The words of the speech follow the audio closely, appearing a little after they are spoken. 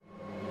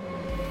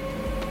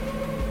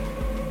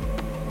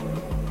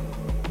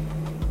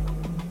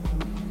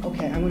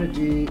Okay, I'm going to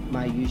do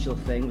my usual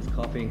thing with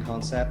Coffee and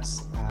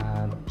Concepts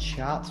and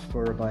chat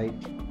for about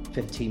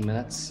 15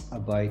 minutes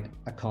about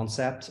a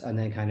concept and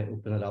then kind of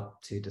open it up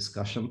to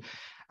discussion.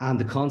 And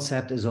the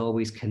concept is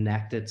always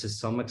connected to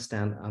some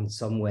extent and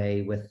some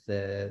way with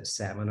the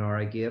seminar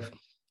I gave.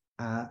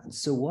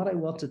 So what I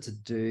wanted to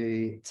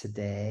do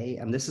today,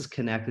 and this is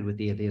connected with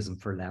Atheism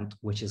for Lent,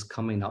 which is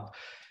coming up.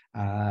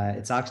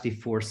 It's actually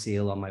for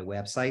sale on my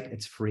website.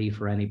 It's free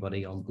for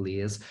anybody on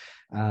Blaze.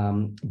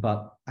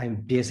 But I'm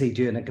basically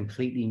doing a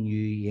completely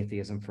new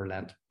Atheism for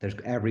Lent. There's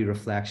every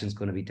reflection is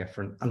going to be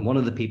different. And one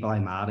of the people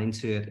I'm adding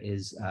to it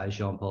is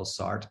Jean-Paul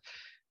Sartre,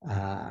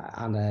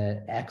 and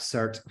an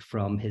excerpt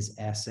from his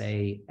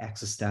essay,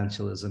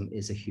 Existentialism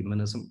is a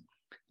Humanism.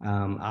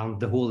 And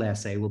the whole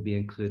essay will be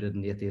included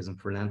in Atheism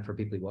for Lent for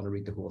people who want to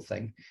read the whole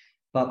thing.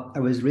 But I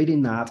was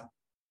reading that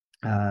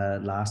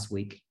last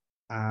week,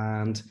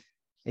 and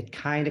it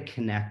kind of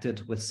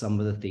connected with some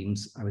of the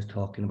themes I was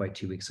talking about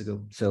 2 weeks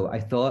ago. So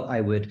I thought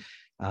I would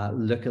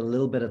look a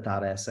little bit at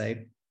that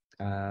essay.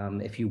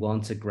 If you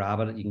want to grab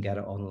it, you can get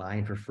it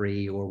online for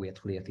free, or wait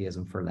till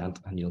Atheism for Lent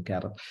and you'll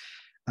get it.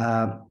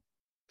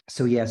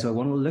 So I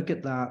want to look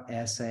at that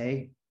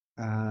essay,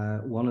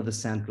 one of the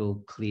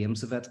central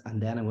claims of it, and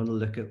then I want to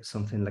look at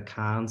something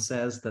Lacan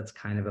says that's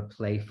kind of a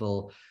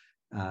playful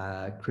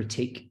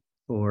critique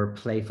or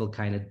playful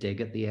kind of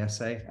dig at the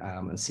essay,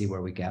 and see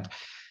where we get.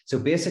 So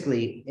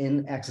basically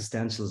in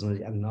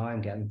existentialism, and now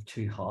I'm getting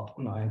too hot,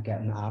 now I'm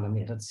getting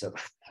animated, so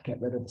I'll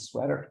get rid of the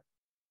sweater.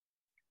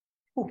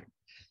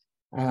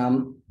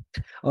 All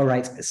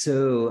right,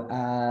 so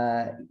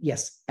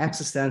yes,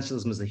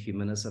 existentialism is a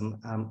humanism.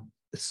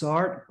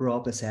 Sartre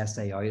brought this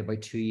essay out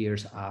about 2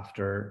 years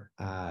after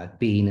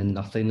Being in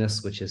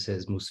Nothingness, which is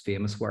his most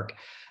famous work.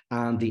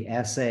 And the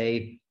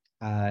essay,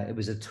 it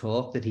was a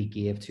talk that he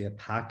gave to a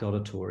packed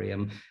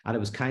auditorium, and it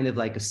was kind of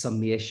like a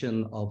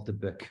summation of the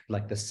book,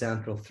 like the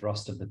central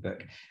thrust of the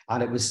book.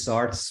 And it was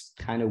Sartre's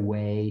kind of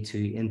way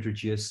to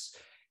introduce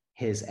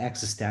his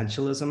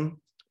existentialism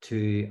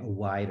to a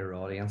wider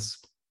audience.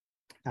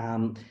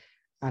 And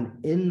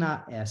in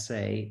that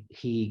essay,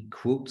 he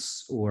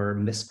quotes or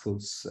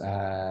misquotes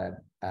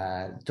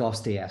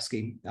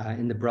Dostoevsky.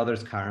 In The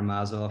Brothers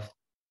Karamazov,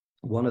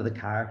 one of the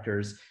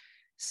characters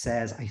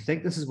says, I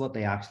think this is what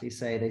they actually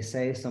say. They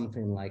say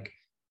something like,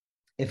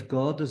 if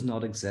God does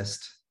not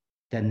exist,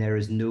 then there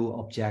is no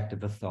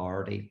objective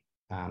authority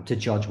to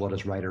judge what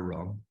is right or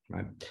wrong,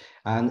 right?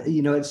 And,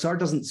 Sartre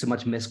doesn't so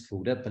much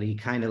misquote it, but he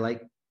kind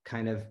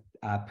of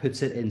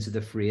puts it into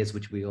the phrase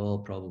which we all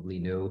probably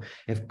know.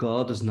 If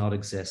God does not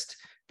exist,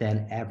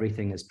 then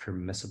everything is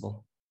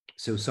permissible.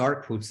 So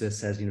Sartre quotes this,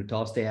 says,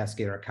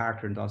 Dostoevsky, or a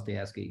character in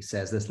Dostoevsky,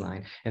 says this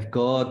line: if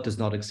God does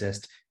not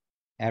exist,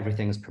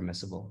 everything is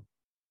permissible.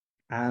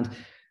 And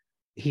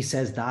he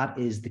says that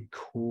is the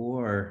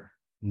core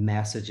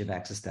message of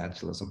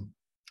existentialism,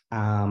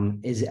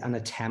 is an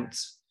attempt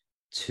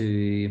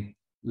to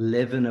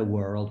live in a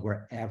world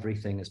where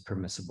everything is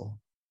permissible.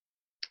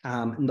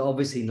 And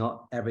obviously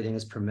not everything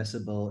is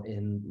permissible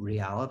in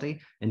reality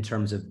in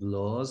terms of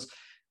laws,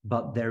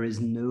 but there is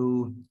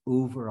no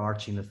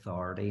overarching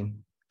authority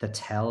that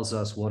tells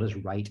us what is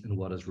right and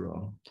what is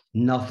wrong.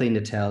 Nothing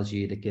that tells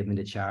you that giving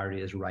to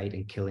charity is right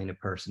and killing a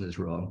person is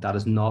wrong. That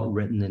is not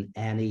written in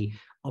any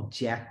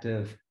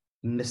objective,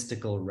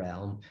 mystical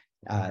realm.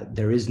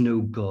 There is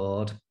no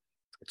God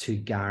to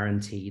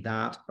guarantee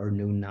that, or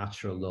no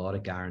natural law to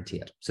guarantee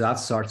it. So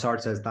that's Sartre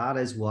says that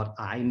is what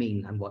I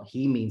mean and what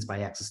he means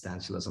by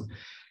existentialism.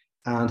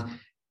 And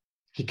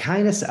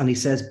he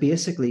says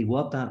basically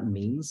what that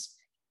means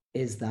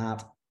is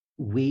that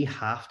we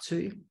have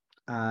to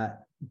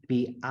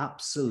be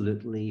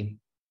absolutely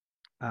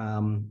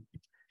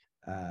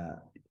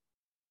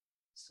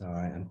sorry,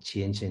 I'm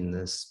changing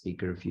the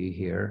speaker view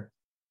here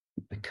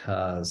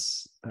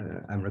because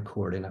I'm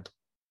recording it.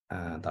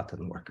 That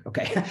didn't work.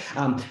 Okay.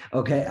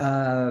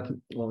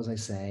 What was I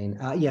saying?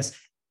 Yes,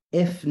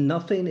 if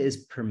nothing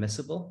is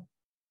permissible,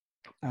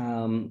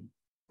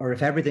 or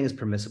if everything is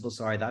permissible,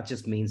 sorry, that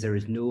just means there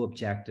is no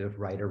objective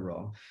right or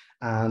wrong.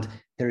 And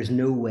there is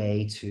no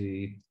way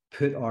to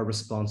put our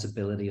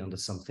responsibility onto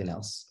something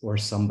else or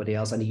somebody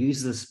else. And he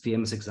uses this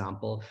famous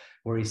example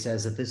where he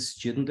says that this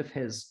student of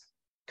his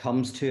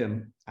comes to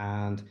him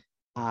and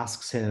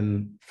asks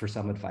him for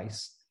some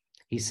advice.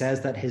 He says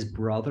that his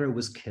brother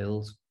was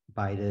killed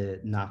by the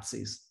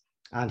Nazis,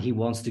 and he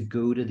wants to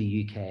go to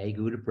the UK,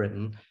 go to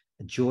Britain,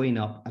 join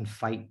up and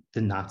fight the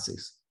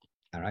Nazis.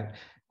 All right.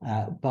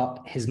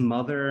 But his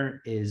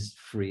mother is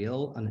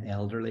frail and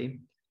elderly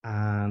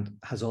and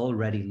has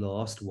already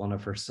lost one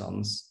of her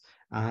sons.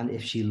 And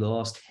if she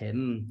lost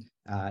him,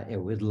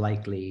 it would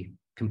likely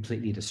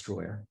completely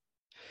destroy her.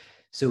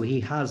 So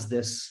he has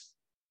this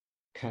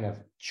kind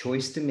of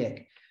choice to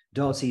make.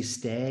 Does he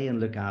stay and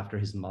look after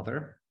his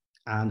mother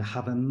and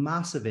have a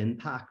massive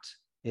impact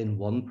in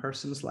one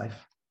person's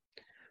life?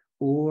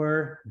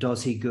 Or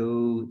does he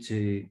go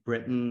to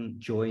Britain,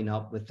 join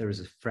up with, there's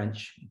a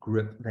French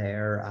group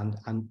there,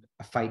 and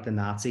fight the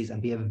Nazis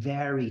and be a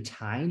very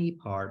tiny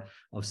part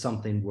of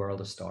something world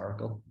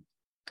historical?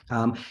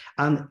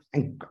 And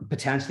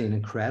potentially an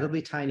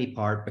incredibly tiny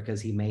part,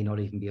 because he may not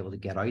even be able to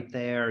get out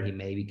there. He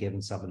may be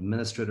given some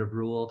administrative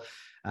role.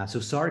 So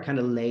Sartre kind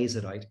of lays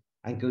it out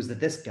and goes that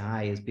this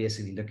guy is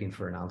basically looking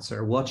for an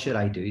answer. What should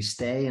I do?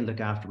 Stay and look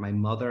after my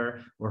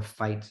mother, or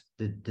fight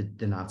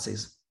the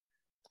Nazis?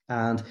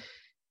 And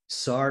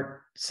Sartre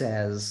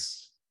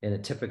says, in a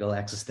typical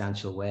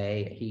existential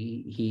way,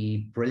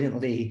 he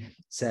brilliantly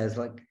says,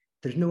 like,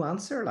 there's no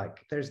answer. Like,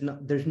 there's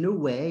no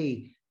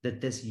way that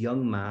this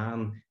young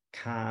man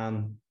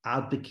can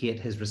abdicate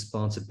his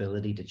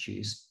responsibility to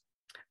choose.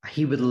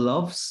 He would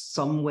love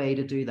some way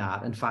to do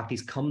that. In fact,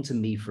 he's come to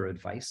me for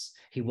advice.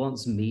 He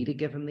wants me to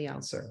give him the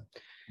answer.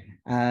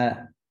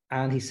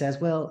 And he says,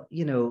 well,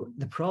 you know,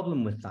 the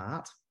problem with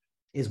that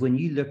is when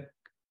you look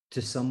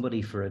to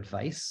somebody for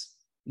advice,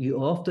 you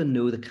often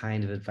know the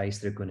kind of advice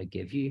they're going to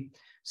give you.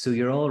 So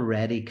you're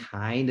already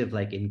kind of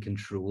like in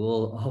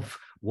control of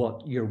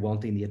what you're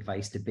wanting the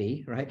advice to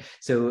be, right?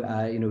 So,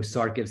 you know,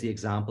 Sartre gives the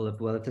example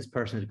of, well, if this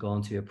person had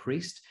gone to a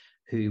priest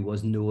who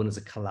was known as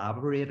a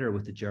collaborator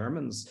with the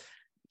Germans,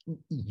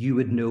 you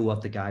would know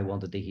what the guy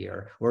wanted to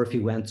hear. Or if he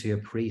went to a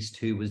priest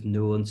who was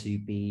known to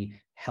be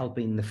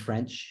helping the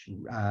French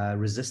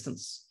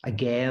resistance,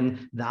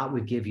 again, that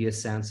would give you a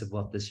sense of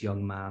what this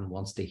young man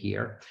wants to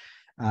hear.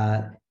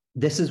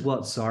 This is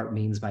what Sartre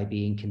means by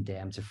being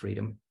condemned to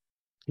freedom.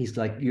 He's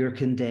like, you're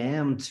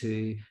condemned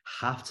to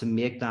have to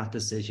make that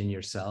decision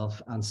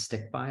yourself and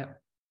stick by it.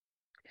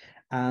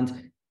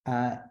 And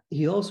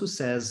he also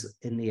says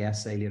in the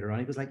essay later on,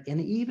 he was like,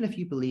 and even if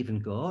you believe in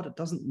God, it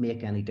doesn't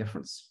make any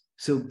difference.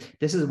 So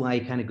this is why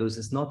he kind of goes,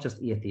 it's not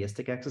just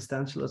atheistic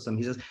existentialism.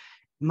 He says,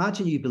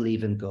 imagine you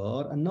believe in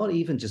God, and not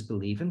even just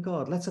believe in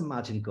God. Let's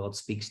imagine God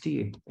speaks to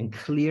you and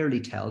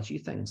clearly tells you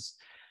things.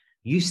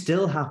 You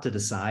still have to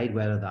decide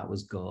whether that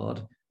was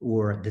God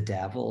or the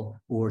devil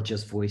or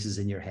just voices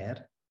in your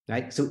head,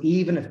 right? So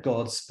even if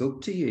God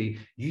spoke to you,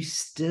 you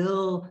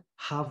still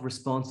have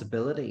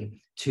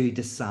responsibility to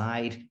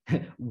decide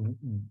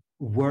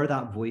where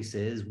that voice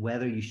is,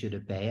 whether you should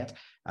obey it,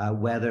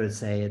 whether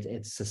it's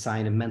a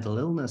sign of mental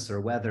illness,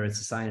 or whether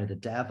it's a sign of the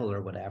devil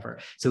or whatever.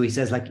 So he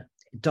says, like,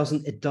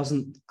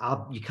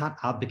 you can't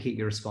abdicate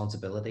your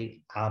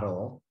responsibility at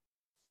all.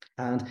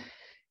 And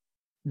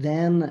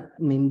then,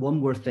 I mean, one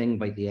more thing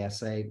about the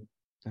essay,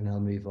 and I'll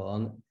move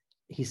on.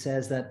 He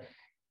says that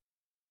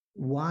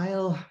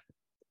while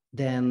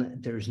then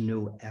there's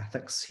no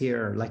ethics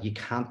here, like you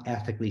can't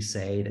ethically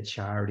say that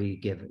charity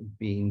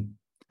giving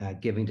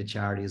to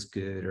charity is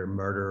good, or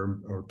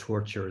murder or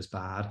torture is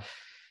bad.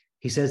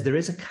 He says there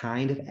is a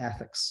kind of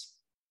ethics.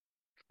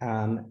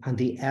 And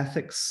the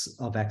ethics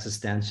of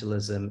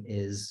existentialism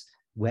is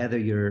whether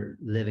you're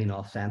living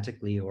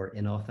authentically or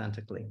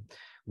inauthentically,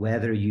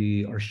 whether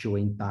you are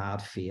showing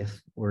bad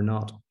faith or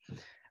not.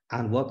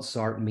 And what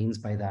Sartre means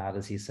by that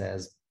is, he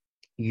says,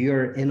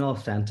 you're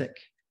inauthentic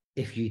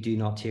if you do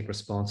not take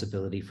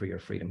responsibility for your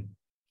freedom.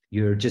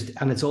 You're just,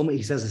 and it's almost,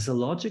 he says, it's a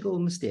logical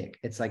mistake.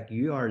 It's like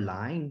you are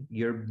lying.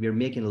 You're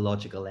making a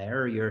logical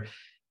error.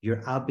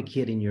 You're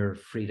abdicating your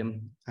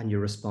freedom and your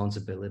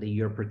responsibility.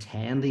 You're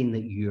pretending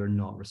that you're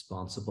not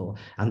responsible.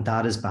 And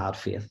that is bad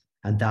faith.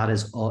 And that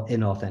is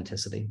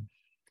inauthenticity.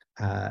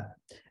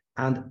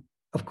 And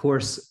of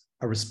course,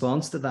 a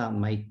response to that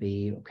might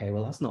be, okay,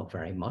 well, that's not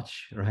very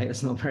much, right?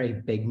 It's not a very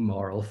big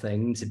moral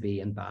thing to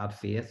be in bad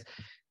faith.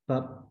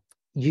 But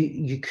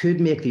you could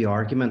make the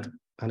argument,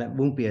 and it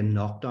won't be a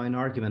knockdown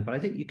argument, but I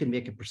think you can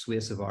make a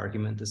persuasive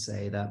argument to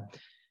say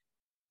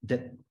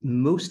that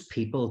most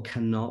people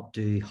cannot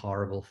do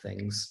horrible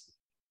things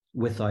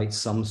without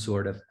some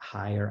sort of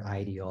higher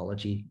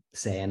ideology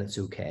saying it's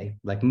okay.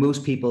 Like,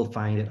 most people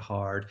find it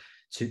hard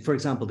to, for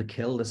example, to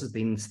kill. This has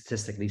been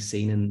statistically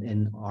seen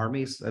in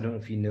armies. I don't know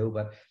if you know,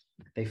 but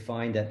they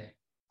find that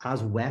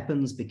as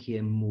weapons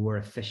became more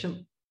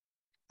efficient,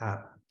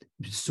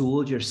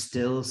 soldiers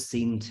still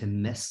seem to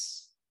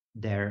miss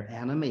their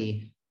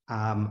enemy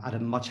at a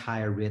much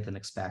higher rate than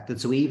expected.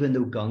 So even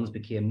though guns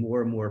became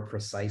more and more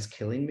precise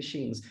killing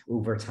machines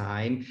over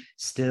time,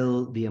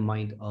 still the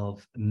amount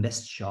of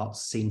missed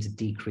shots seemed to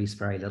decrease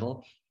very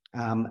little.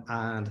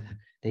 And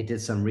they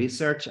did some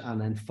research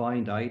and then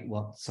found out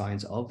what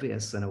sounds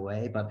obvious in a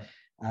way, but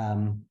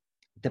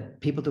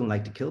that people don't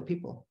like to kill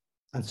people.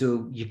 And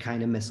so you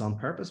kind of miss on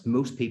purpose.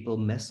 Most people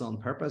miss on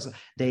purpose.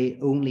 They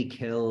only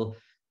kill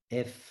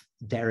if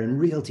they're in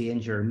real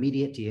danger,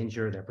 immediate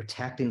danger, they're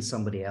protecting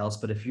somebody else.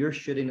 But if you're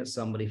shooting at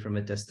somebody from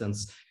a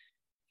distance,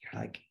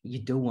 you're like, you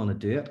don't want to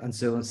do it. And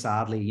so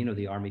sadly, you know,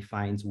 the army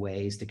finds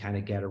ways to kind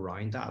of get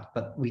around that,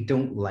 but we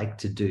don't like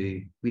to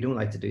do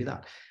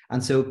that.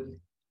 And so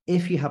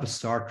if you have a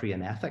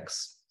Sartrean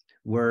ethics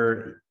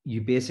where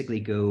you basically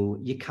go,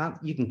 you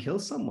can kill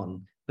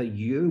someone, but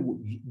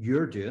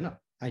you're doing it.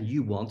 And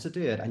you want to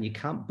do it, and you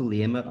can't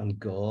blame it on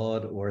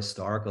God or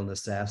historical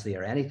necessity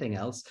or anything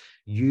else.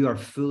 You are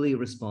fully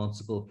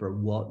responsible for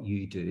what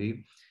you do.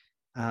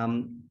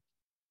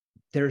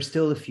 There are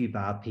still a few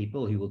bad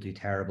people who will do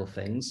terrible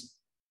things,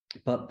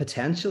 but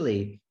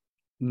potentially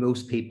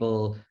most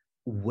people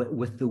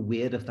with the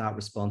weight of that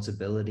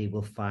responsibility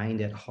will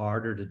find it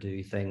harder to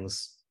do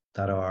things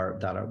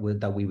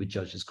that we would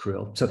judge as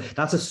cruel. So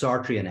that's a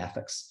Sartrean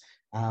ethics.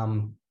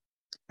 And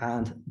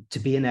to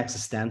be an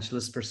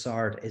existentialist for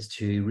Sartre is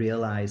to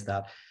realize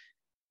that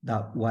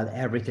while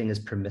everything is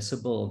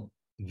permissible,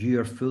 you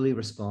are fully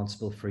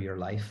responsible for your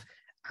life.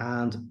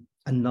 And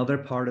another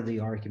part of the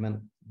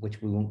argument,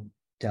 which we won't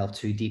delve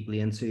too deeply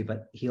into,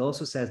 but he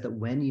also says that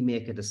when you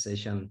make a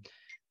decision,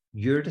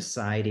 you're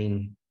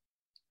deciding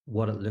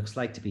what it looks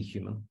like to be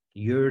human.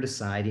 You're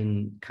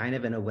deciding, kind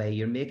of in a way,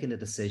 you're making a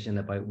decision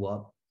about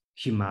what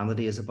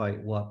humanity is about,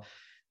 what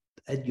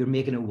you're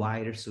making a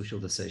wider social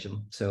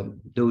decision. So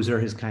those are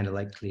his kind of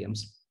like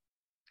claims.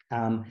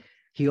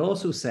 He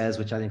also says,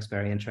 which I think is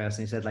very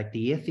interesting, he said like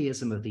the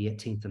atheism of the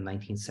 18th and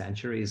 19th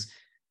centuries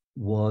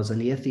was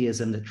an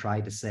atheism that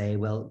tried to say,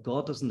 well,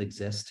 God doesn't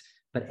exist,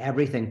 but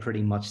everything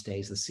pretty much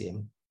stays the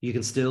same. You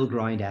can still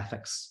ground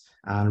ethics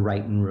and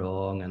right and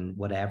wrong and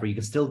whatever. You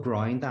can still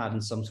ground that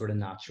in some sort of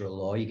natural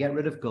law. You get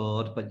rid of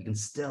God, but you can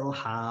still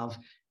have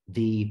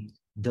the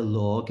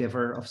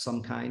lawgiver of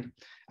some kind.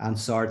 And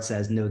Sartre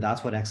says, no,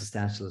 that's what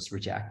existentialists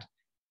reject.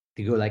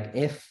 They go like,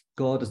 if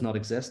God does not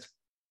exist,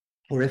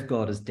 or if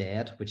God is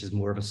dead, which is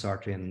more of a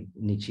Sartrean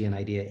Nietzschean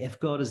idea, if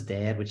God is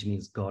dead, which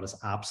means God is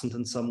absent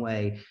in some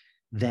way,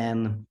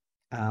 then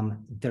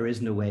there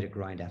is no way to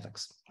ground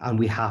ethics, and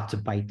we have to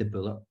bite the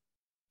bullet.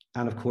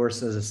 And of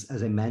course,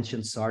 as I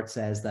mentioned, Sartre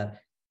says that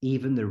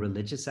even the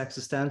religious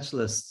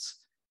existentialists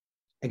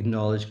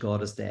acknowledge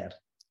God is dead.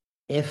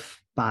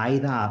 If by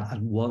that,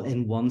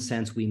 in one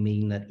sense, we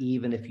mean that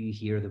even if you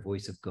hear the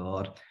voice of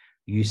God,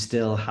 you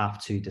still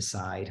have to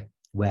decide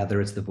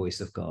whether it's the voice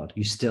of God.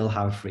 You still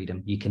have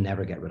freedom. You can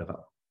never get rid of it.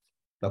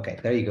 Okay,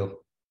 there you go.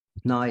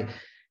 Now,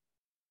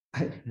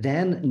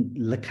 then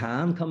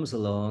Lacan comes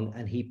along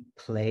and he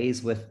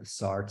plays with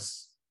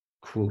Sartre's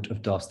quote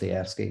of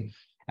Dostoevsky.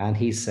 And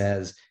he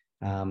says,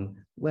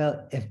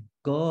 well, if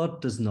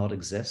God does not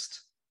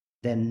exist,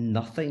 then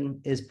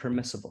nothing is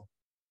permissible,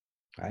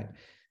 right?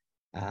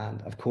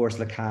 And of course,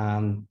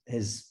 Lacan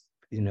is,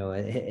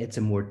 it's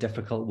a more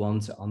difficult one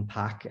to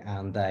unpack,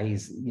 and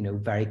he's,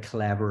 very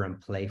clever and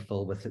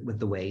playful with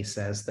the way he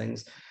says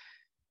things.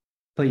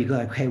 But you go,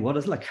 okay, what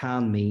does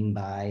Lacan mean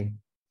by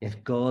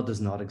if God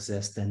does not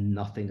exist, then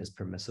nothing is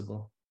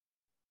permissible?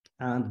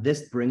 And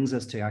this brings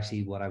us to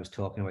actually what I was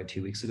talking about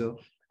 2 weeks ago.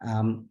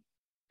 At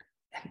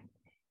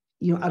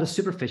a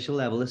superficial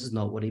level, this is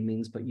not what he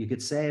means, but you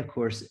could say, of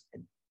course,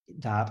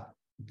 that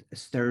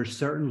there are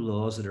certain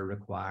laws that are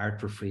required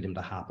for freedom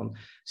to happen.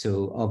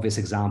 So obvious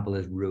example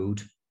is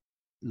road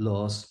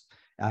laws.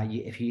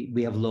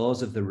 We have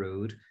laws of the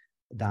road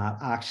that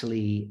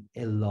actually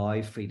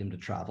allow freedom to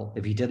travel.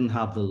 If you didn't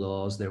have the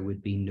laws, there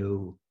would be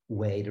no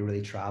way to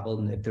really travel.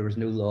 And if there was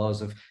no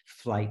laws of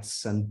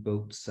flights and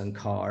boats and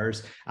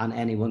cars and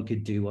anyone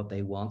could do what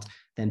they want,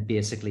 then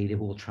basically the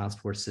whole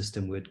transport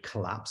system would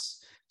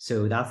collapse.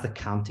 So that's the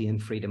Kantian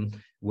freedom,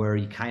 where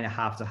you kind of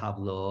have to have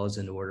laws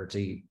in order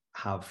to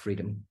have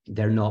freedom.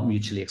 They're not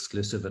mutually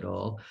exclusive at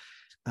all.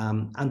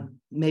 And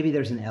maybe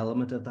there's an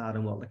element of that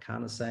in what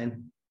Lacan is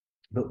saying.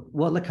 But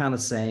what Lacan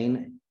is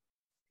saying,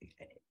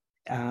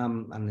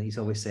 and he's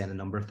always saying a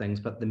number of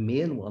things, but the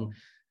main one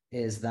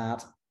is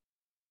that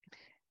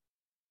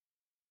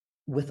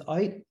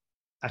without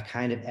a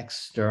kind of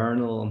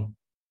external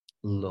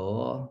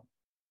law,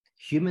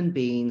 human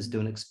beings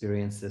don't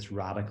experience this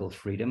radical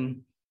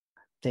freedom.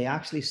 They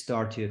actually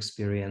start to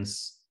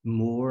experience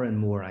more and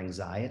more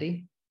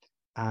anxiety,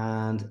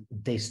 and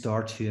they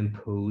start to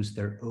impose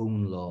their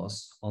own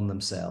laws on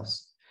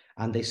themselves,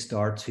 and they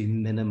start to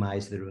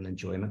minimize their own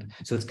enjoyment.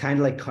 So it's kind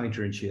of like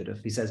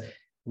counterintuitive. He says,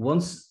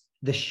 once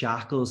the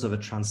shackles of a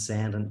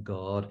transcendent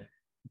God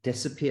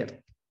dissipate,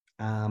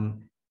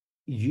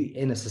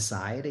 in a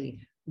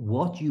society,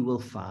 what you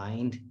will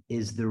find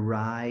is the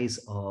rise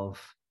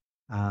of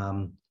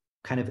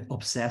kind of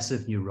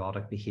obsessive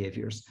neurotic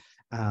behaviors.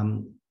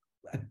 And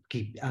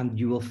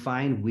you will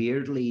find,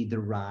 weirdly, the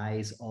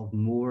rise of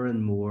more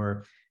and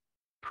more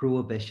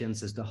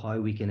prohibitions as to how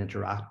we can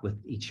interact with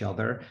each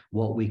other,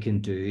 what we can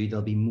do.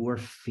 There'll be more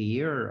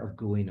fear of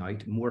going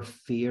out, more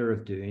fear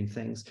of doing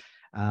things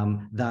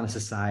than a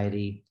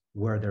society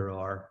where there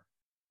are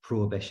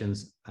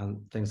prohibitions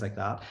and things like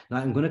that. Now,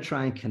 I'm going to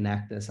try and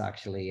connect this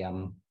actually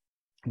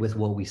with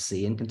what we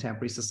see in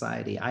contemporary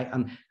society.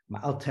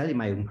 I'll tell you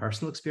my own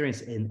personal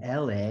experience in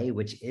LA,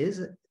 which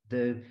is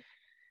the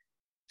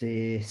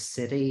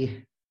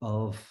city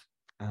of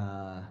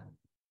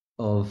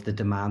the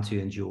demand to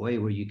enjoy,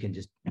 where you can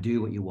just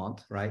do what you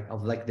want, right?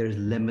 There's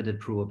limited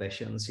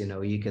prohibitions,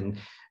 you can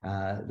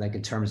like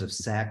in terms of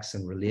sex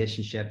and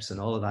relationships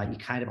and all of that, you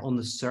kind of, on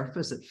the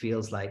surface, it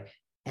feels like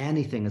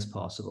anything is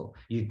possible.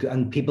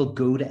 And people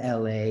go to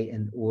LA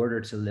in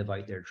order to live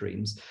out their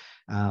dreams.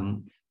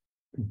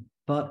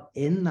 But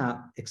in that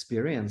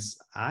experience,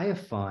 I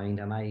have found,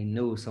 and I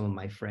know some of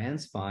my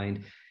friends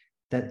find,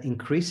 that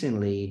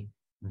increasingly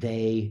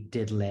they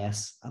did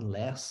less and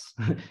less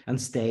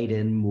and stayed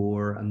in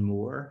more and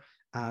more,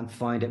 and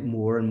find it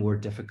more and more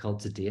difficult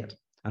to date,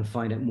 and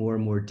find it more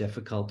and more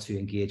difficult to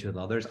engage with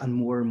others, and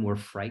more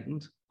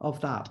frightened of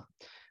that,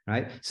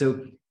 right?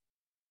 So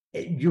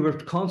you were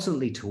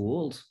constantly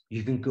told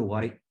you can go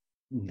out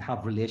and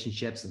have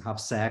relationships and have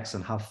sex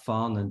and have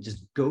fun and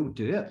just go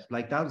do it.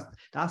 Like that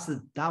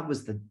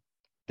was the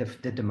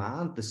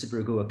demand, the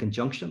superegoic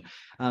conjunction.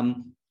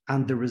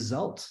 And the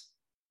result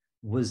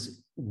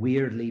was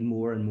weirdly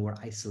more and more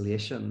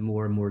isolation,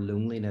 more and more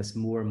loneliness,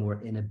 more and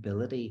more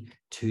inability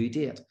to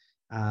date,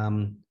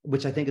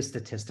 which I think is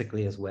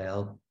statistically as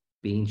well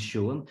being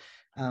shown.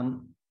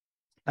 And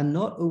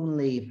not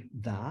only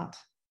that,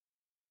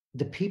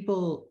 the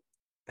people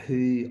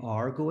who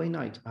are going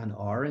out and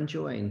are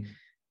enjoying,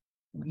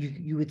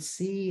 you would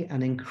see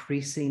an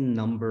increasing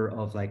number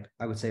of, like,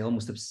 I would say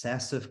almost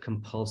obsessive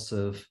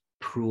compulsive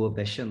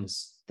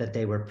prohibitions that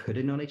they were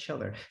putting on each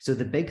other. So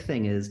the big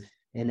thing is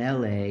in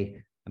LA,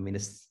 I mean,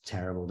 it's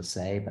terrible to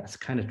say, but it's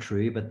kind of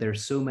true, but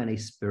there's so many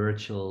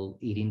spiritual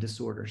eating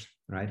disorders,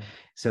 right?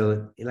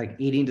 So like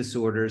eating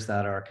disorders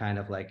that are kind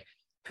of like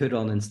put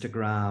on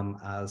Instagram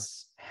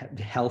as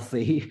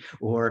healthy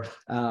or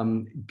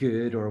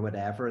good or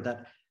whatever,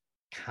 that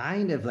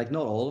kind of like,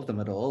 not all of them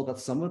at all, but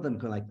some of them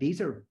go like, these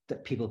are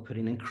people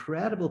putting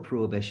incredible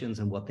prohibitions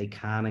on what they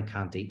can and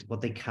can't eat, what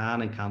they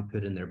can and can't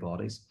put in their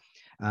bodies.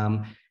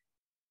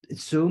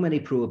 So many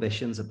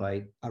prohibitions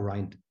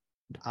around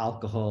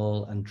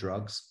alcohol and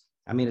drugs.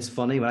 I mean, it's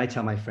funny when I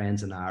tell my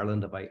friends in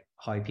Ireland about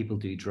how people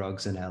do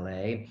drugs in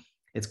LA.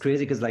 It's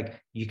crazy because like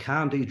you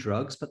can do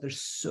drugs, but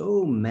there's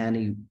so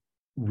many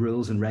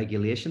rules and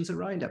regulations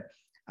around it.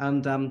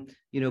 And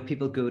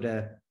people go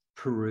to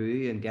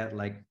Peru and get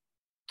like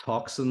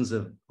toxins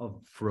of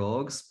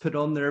frogs put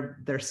on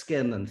their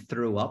skin and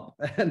throw up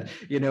and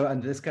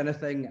and this kind of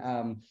thing.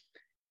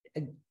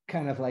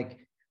 Kind of like,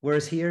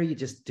 whereas here you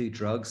just do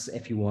drugs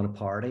if you want to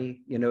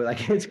party,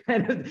 like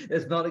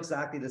it's not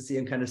exactly the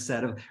same kind of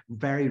set of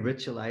very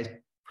ritualized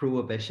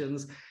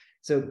prohibitions.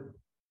 So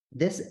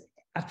this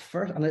at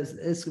first, and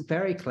it's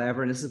very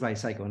clever, and this is why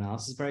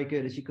psychoanalysis is very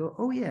good, is you go,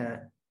 oh yeah,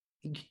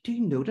 you do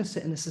notice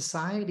it in a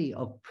society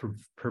of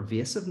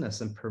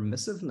pervasiveness and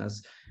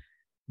permissiveness.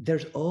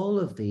 There's all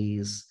of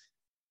these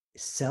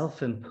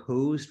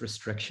self-imposed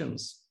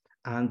restrictions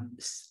and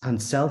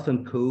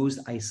self-imposed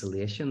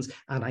isolations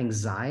and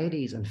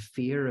anxieties and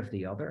fear of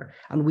the other.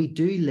 And we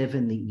do live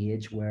in the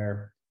age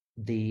where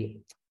the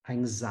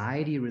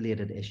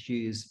anxiety-related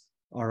issues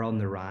are on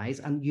the rise.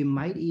 And you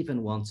might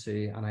even want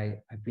to, and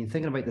I've been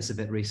thinking about this a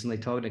bit recently,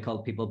 talking to a couple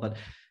of people, but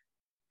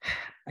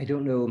I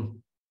don't know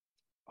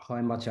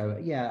how much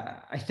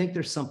I think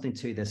there's something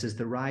to this, is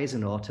the rise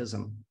in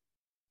autism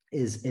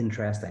is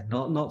interesting.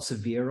 Not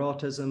severe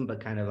autism, but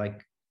kind of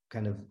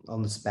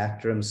on the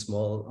spectrum,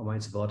 small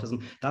amounts of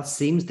autism. That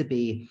seems to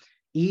be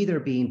either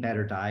being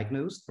better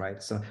diagnosed,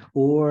 right? So,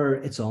 or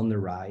it's on the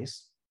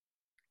rise.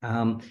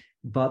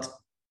 But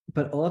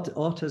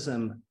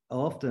autism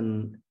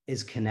often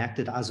is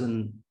connected, as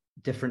in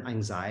different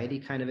anxiety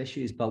kind of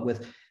issues, but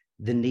with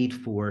the need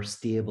for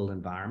stable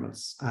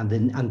environments and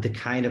the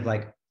kind of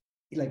like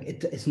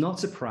it's not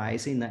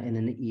surprising that in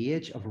an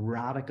age of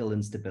radical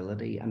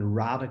instability and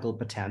radical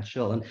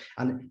potential and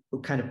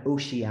kind of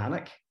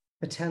oceanic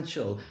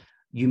potential,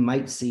 you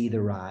might see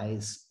the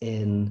rise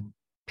in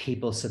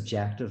people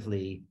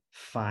subjectively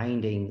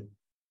finding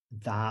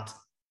that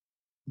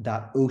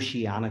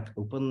oceanic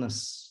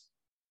openness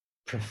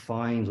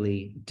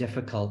profoundly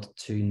difficult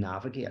to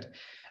navigate.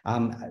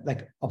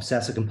 Like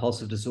obsessive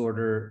compulsive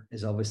disorder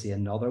is obviously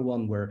another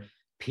one where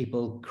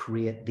people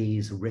create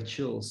these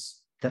rituals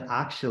that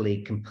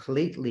actually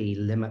completely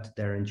limit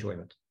their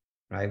enjoyment,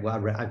 right? Well,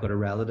 I've got a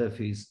relative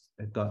who's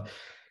got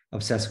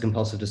obsessive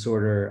compulsive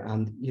disorder,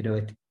 and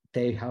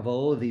they have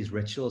all of these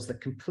rituals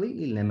that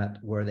completely limit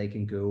where they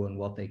can go and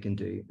what they can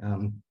do.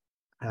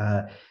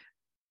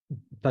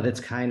 But it's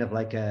kind of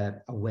like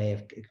a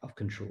way of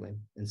controlling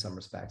in some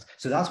respects.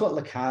 So that's what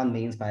Lacan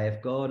means by,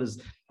 if God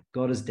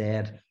is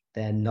dead,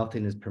 then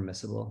nothing is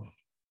permissible.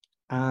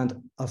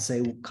 And I'll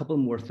say a couple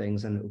more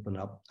things and open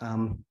up.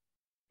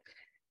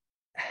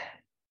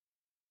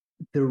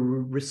 The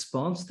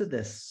response to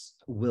this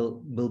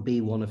will be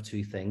one of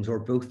two things, or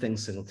both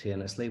things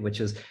simultaneously,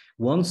 which is,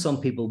 one,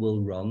 some people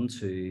will run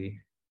to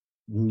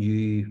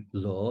new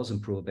laws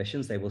and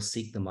prohibitions. They will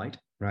seek them out,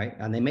 right?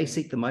 And they may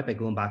seek them out by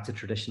going back to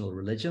traditional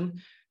religion.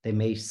 They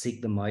may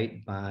seek them out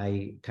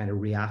by kind of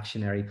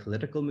reactionary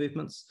political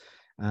movements.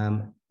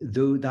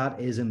 Though that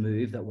is a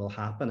move that will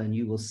happen, and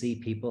you will see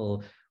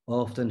people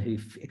often who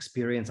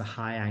experience a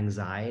high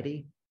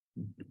anxiety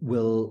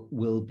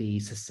will be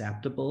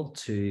susceptible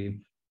to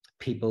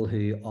people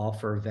who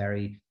offer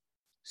very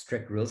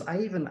strict rules.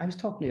 I was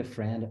talking to a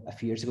friend a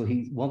few years ago.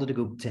 He wanted to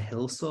go to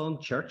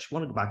Hillsong Church,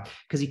 wanted to go back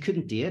because he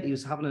couldn't date. He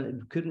was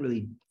couldn't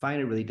really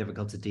find it really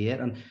difficult to date,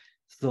 and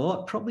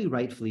thought, probably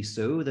rightfully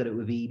so, that it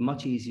would be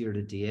much easier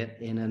to date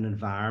in an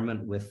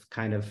environment with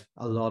kind of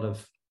a lot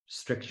of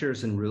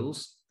strictures and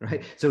rules,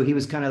 right? So he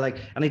was kind of like,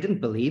 and he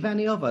didn't believe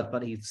any of it,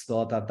 but he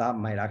thought that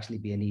might actually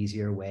be an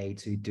easier way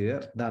to do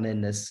it than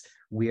in this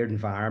weird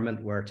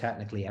environment where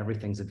technically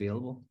everything's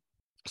available.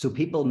 So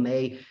people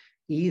may,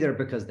 either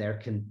because they're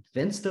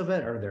convinced of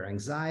it or their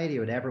anxiety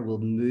or whatever, will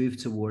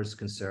move towards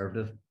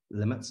conservative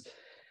limits.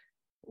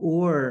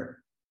 Or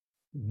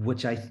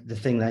the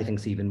thing that I think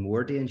is even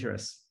more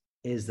dangerous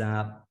is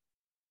that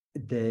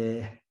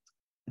the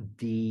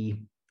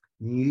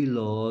new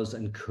laws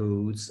and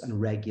codes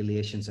and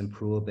regulations and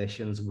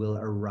prohibitions will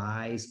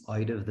arise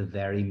out of the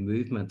very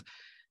movement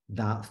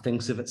that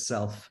thinks of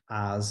itself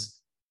as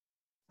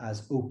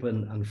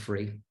open and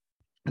free.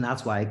 And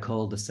that's why I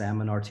called the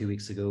seminar 2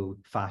 weeks ago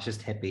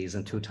 "Fascist Hippies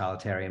and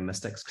Totalitarian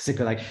Mystics." Because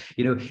like,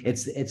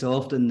 it's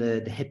often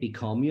the hippie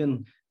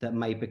commune that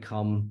might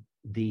become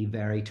the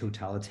very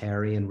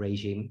totalitarian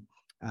regime.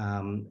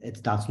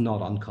 That's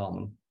not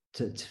uncommon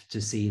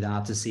to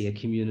see a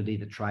community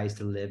that tries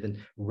to live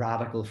in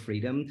radical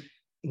freedom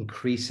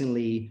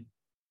increasingly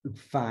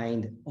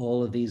find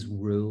all of these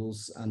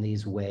rules and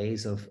these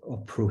ways of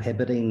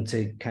prohibiting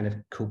to kind of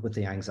cope with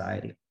the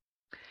anxiety.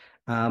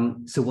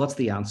 So what's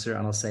the answer?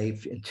 And I'll say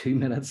in 2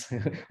 minutes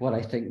what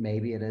I think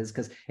maybe it is,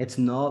 because it's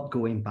not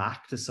going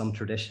back to some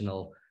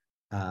traditional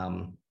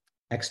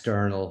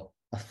external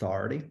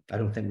authority. I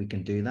don't think we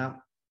can do that.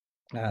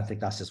 I think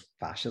that's just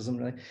fascism,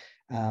 really.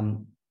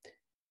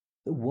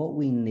 What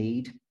we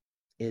need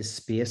is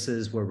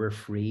spaces where we're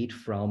freed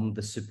from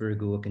the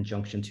superegoic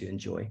injunction to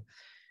enjoy,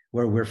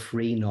 where we're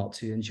free not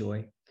to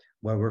enjoy,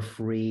 where we're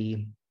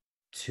free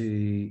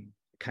to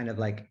kind of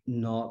like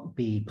not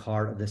be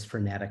part of this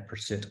frenetic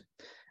pursuit.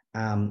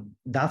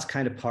 That's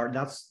kind of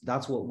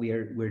that's what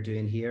we're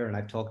doing here. And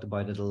I've talked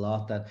about it a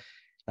lot, that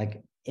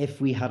like if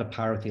we had a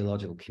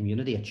paratheological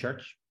community, a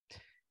church,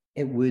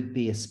 it would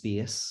be a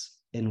space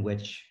in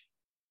which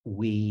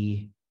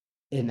we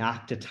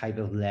enact a type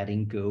of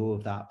letting go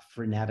of that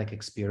frenetic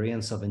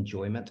experience of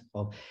enjoyment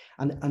of,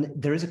 and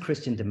there is a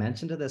Christian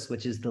dimension to this,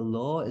 which is the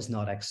law is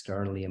not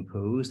externally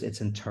imposed,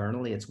 it's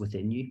internally, it's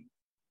within you,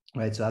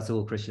 right? So that's the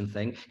whole Christian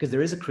thing, because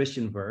there is a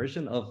Christian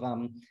version of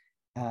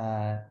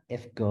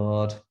if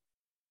God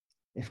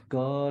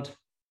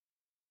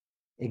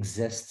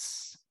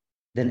exists,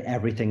 then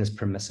everything is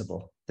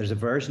permissible. There's a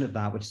version of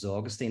that which is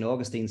Augustine.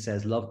 Augustine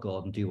says, love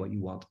God and do what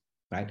you want,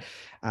 right?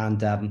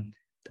 And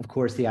of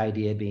course, the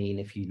idea being,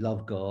 if you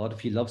love God,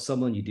 if you love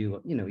someone, you do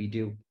what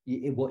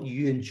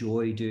you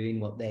enjoy doing,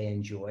 what they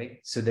enjoy.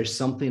 So there's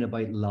something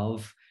about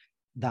love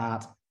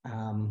that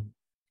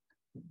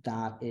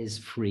is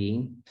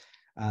freeing.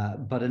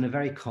 But in a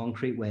very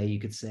concrete way, you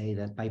could say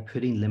that by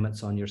putting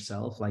limits on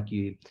yourself, like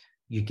you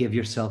give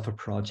yourself a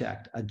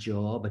project, a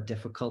job, a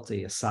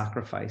difficulty, a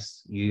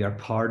sacrifice. You are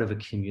part of a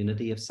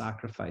community of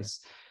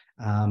sacrifice,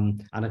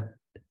 and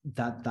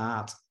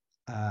that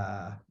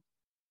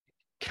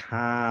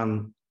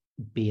can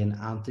be an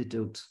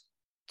antidote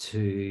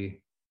to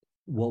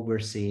what we're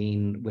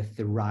seeing with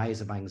the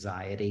rise of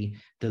anxiety,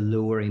 the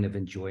lowering of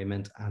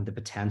enjoyment, and the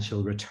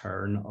potential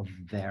return of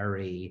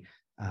very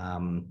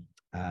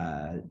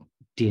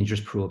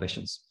dangerous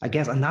prohibitions. I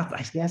guess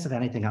if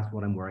anything, that's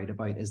what I'm worried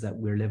about, is that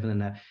we're living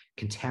in a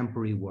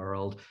contemporary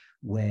world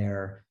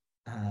where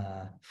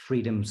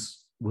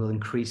freedoms will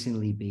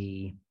increasingly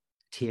be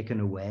taken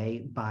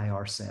away by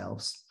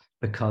ourselves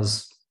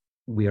because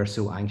we are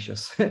so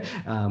anxious.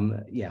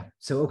 Yeah.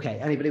 So, okay.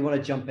 Anybody want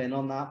to jump in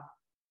on that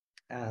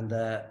and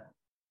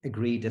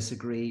agree,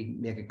 disagree,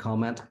 make a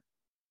comment?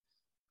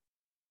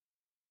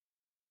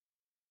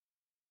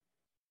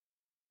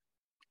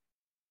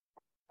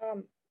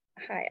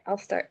 Hi, I'll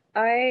start.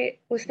 I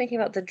was thinking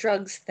about the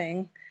drugs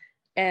thing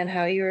and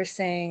how you were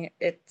saying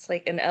it's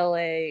like in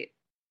LA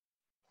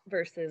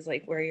versus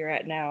like where you're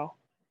at now.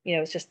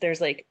 It's just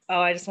there's like, oh,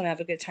 I just want to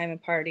have a good time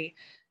and party.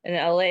 In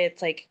LA,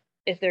 it's like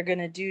if they're going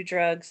to do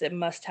drugs, it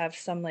must have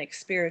some like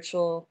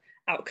spiritual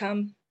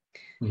outcome,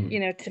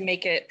 to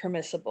make it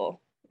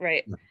permissible,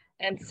 right?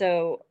 And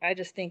so I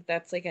just think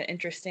that's like an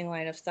interesting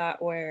line of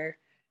thought where,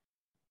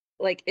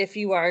 like, if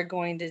you are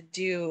going to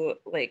do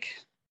like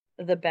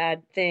the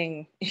bad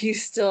thing, you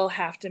still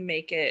have to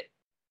make it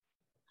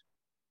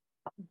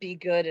be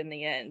good in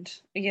the end.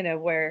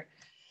 Where,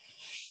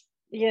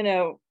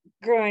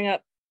 growing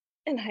up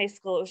in high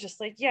school, it was just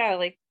like, yeah,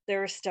 like there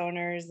were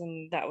stoners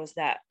and that was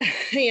that,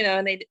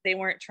 and they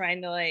weren't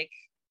trying to like,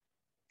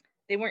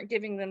 they weren't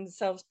giving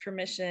themselves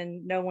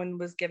permission. No one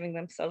was giving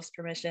themselves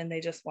permission.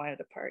 They just wanted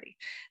to party.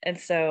 And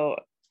so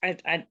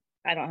I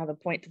don't have a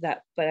point to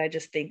that, but I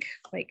just think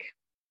like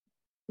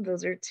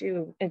those are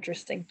two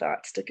interesting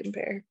thoughts to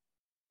compare.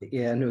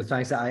 Yeah, no,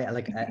 thanks.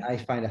 I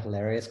find it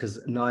hilarious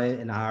because now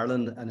in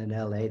Ireland and in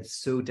LA, it's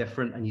so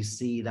different, and you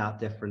see that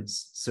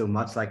difference so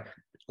much. Like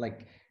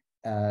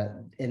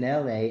in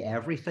LA,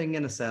 everything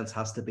in a sense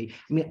has to be.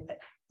 I mean,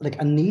 like,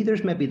 and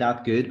neither's maybe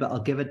that good, but I'll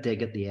give a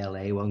dig at the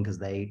LA one because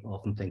they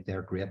often think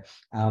they're great.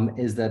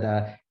 Is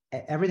that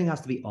everything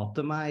has to be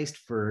optimized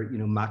for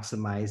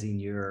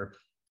maximizing your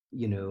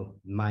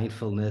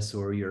mindfulness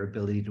or your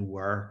ability to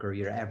work or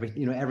your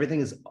everything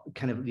is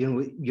kind of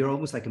you're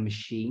almost like a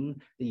machine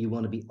that you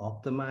want to be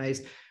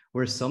optimized,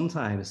 where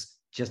sometimes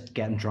just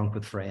getting drunk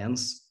with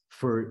friends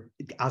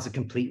as a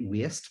complete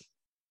waste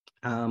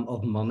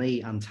of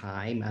money and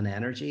time and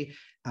energy,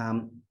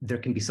 there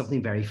can be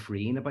something very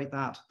freeing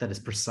about that has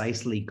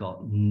precisely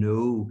got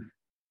no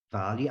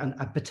value. And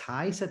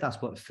Bataille said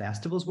that's what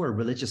festivals were,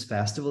 religious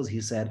festivals.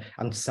 He said,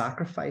 and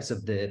sacrifice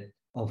of the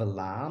of a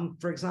lamb,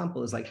 for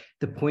example, is like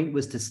the point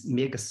was to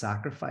make a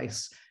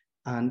sacrifice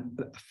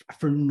and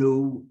for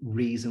no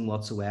reason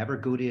whatsoever,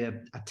 go to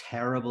a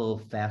terrible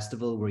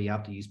festival where you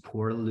have to use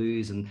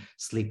portaloos and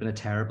sleep in a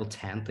terrible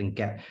tent and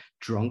get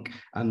drunk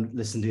and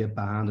listen to a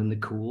band in the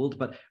cold,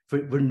 but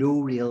for no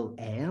real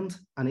end.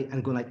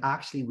 And going like,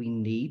 actually, we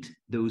need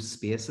those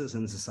spaces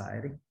in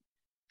society.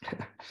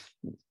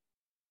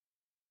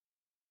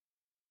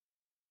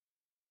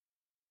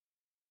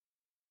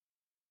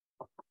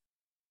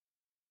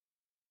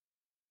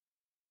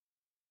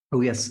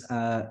 Oh, yes.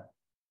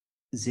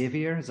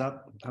 Xavier,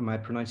 am I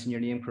pronouncing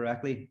your name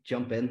correctly?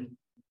 Jump in.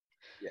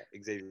 Yeah,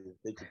 Xavier.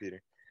 Thank you,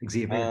 Peter.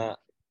 Xavier.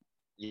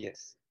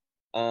 Yes.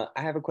 I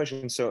have a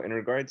question. So in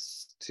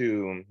regards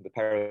to the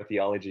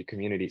paratheology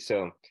community,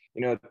 so,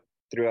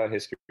 throughout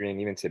history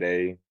and even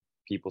today,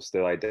 people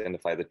still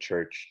identify the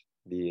church,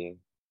 the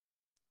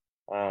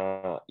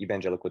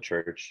evangelical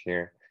church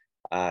here,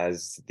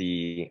 as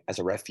a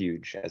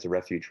refuge,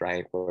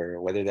 right? Or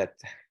whether that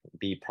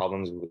be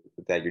problems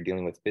that you're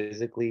dealing with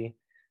physically,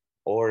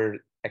 or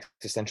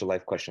existential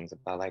life questions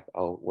about like,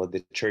 oh, well,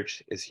 the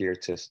church is here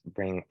to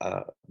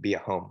be a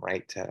home,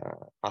 right? To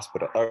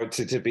hospital, or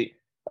to be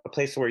a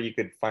place where you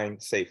could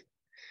find safeness,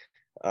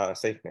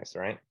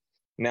 right?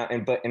 Now,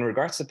 but in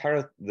regards to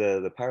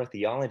the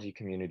paratheology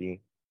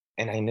community,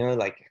 and I know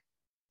like,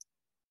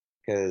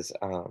 because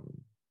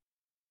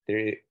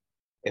there,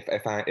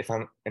 if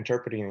I'm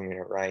interpreting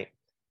it right,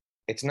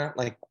 it's not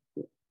like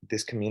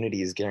this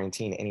community is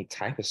guaranteeing any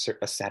type of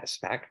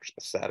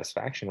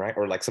satisfaction, right?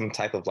 Or like some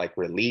type of like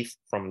relief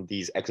from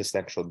these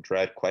existential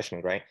dread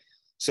questions, right?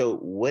 So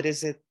what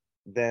is it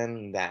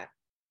then that,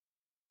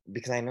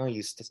 because I know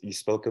you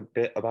spoke a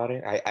bit about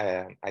it,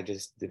 I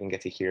just didn't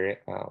get to hear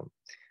it.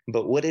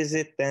 But what is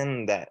it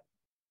then that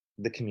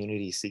the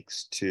community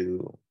seeks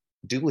to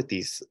do with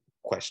these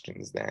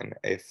questions then,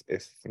 if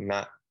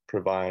not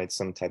provide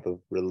some type of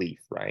relief,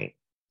 right?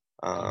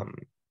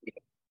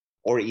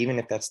 Or even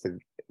if that's the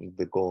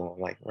goal,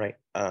 like, right?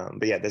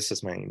 But yeah, that's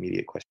just my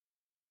immediate question.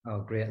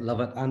 Oh, great,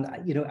 love it. And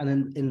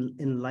and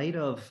in light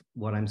of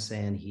what I'm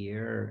saying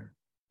here,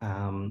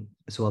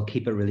 so I'll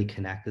keep it really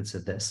connected to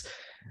this.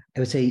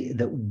 I would say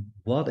that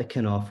what it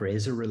can offer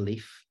is a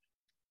relief.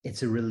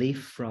 It's a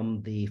relief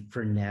from the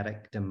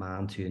frenetic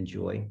demand to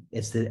enjoy.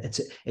 If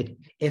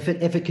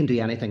it can do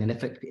anything, and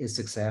if it is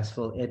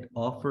successful, it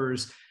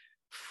offers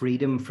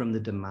freedom from the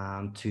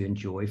demand to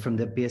enjoy, from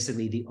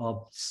basically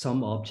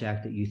some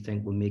object that you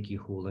think will make you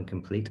whole and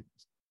complete.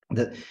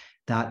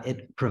 That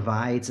it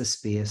provides a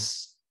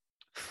space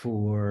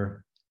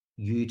for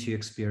you to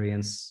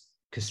experience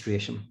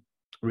castration,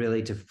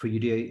 really, for you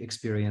to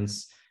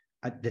experience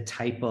a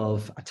type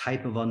of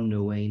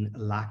unknowing,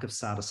 lack of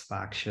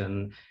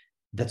satisfaction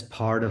that's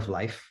part of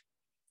life,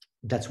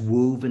 that's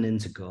woven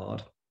into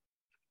God.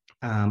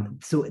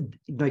 So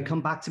now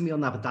come back to me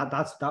on that, but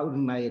that would be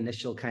my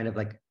initial kind of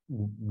like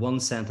one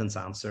sentence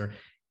answer.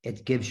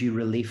 It gives you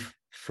relief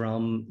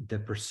from the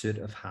pursuit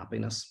of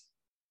happiness.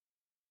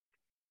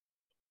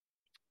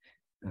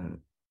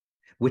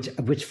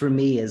 Which for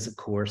me is, of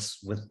course,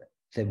 with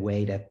the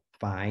way to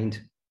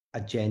find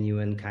a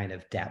genuine kind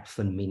of depth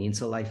and meaning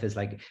to life is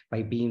like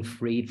by being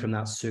freed from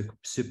that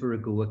super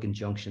egoic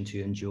injunction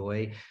to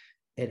enjoy.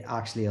 It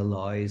actually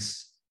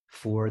allows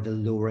for the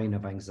lowering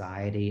of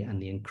anxiety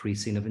and the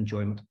increasing of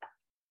enjoyment.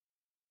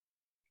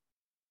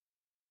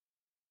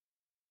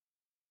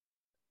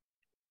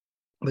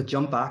 But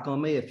jump back on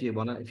me if you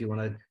want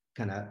to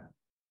kind of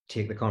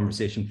take the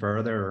conversation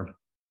further,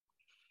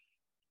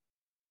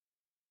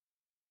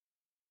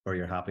 or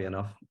you're happy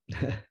enough.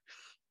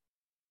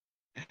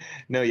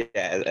 No, yeah,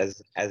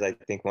 as I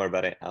think more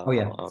about it.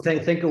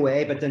 Think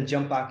away, but then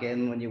jump back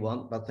in when you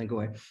want, but think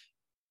away.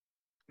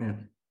 Yeah.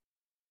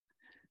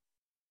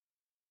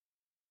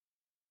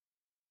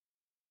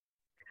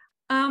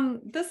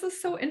 This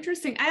is so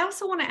interesting. I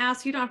also want to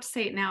ask, you don't have to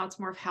say it now, it's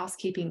more of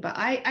housekeeping, but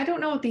I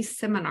don't know what these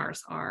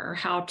seminars are or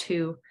how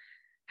to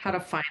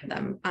find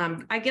them.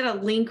 I get a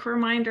link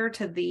reminder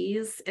to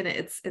these, and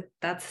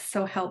that's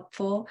so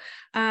helpful.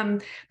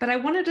 But I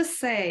wanted to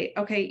say,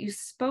 okay, you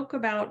spoke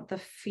about the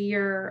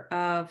fear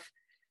of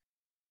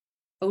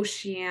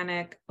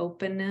oceanic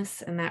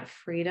openness and that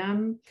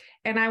freedom.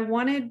 And I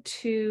wanted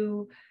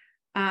to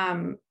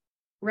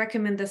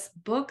recommend this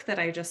book that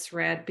I just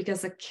read,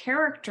 because a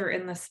character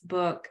in this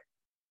book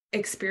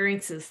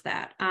experiences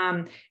that.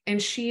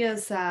 And she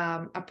is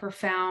a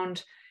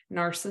profound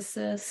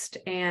narcissist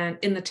and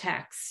in the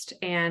text,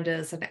 and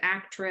is an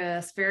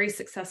actress, very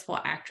successful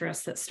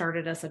actress that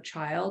started as a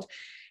child.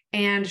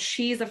 And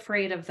she's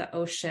afraid of the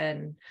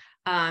ocean.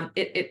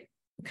 It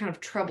kind of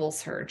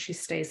troubles her. She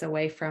stays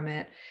away from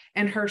it.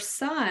 And her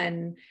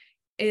son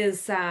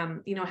is,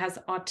 has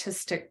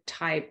autistic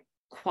type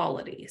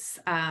qualities.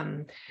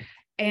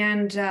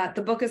 And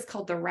the book is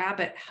called The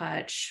Rabbit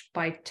Hutch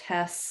by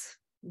Tess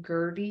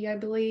Gertie, I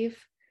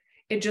believe.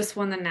 It just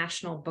won the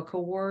National Book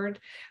Award.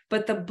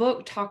 But the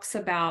book talks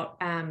about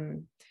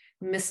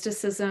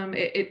mysticism.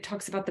 It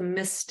talks about the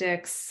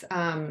mystics,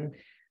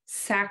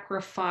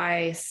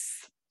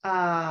 sacrifice,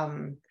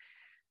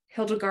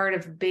 Hildegard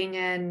of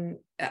Bingen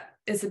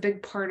is a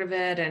big part of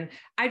it. And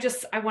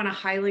I want to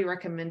highly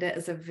recommend it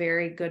as a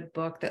very good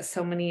book, that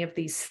so many of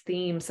these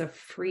themes of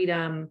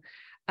freedom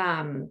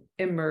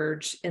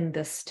emerge in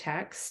this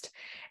text.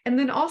 And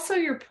then also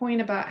your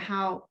point about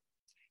how,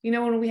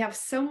 when we have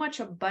so much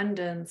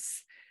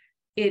abundance,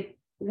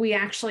 we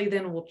actually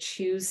then will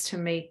choose to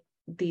make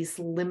these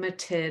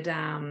limited,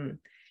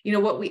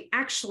 what we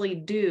actually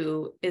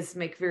do is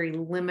take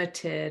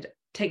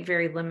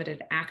very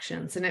limited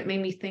actions. And it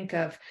made me think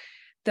of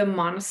the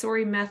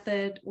Montessori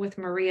method with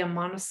Maria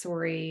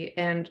Montessori.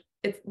 And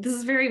this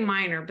is very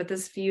minor, but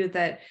this view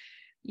that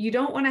you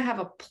don't want to have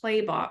a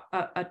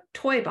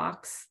toy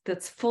box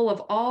that's full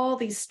of all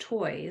these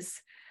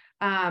toys.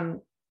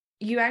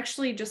 You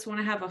actually just want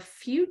to have a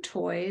few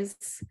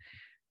toys,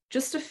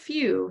 just a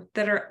few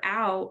that are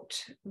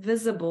out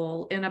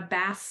visible in a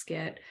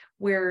basket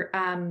where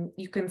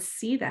you can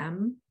see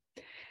them.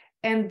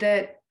 And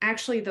that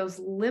actually those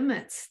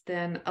limits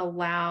then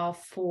allow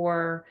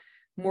for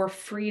more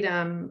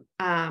freedom.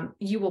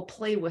 You will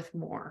play with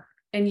more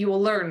and you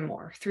will learn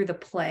more through the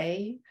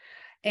play.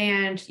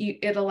 And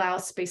it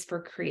allows space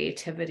for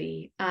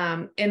creativity.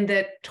 And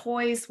that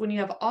toys, when you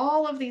have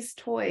all of these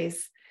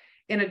toys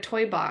in a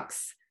toy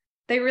box,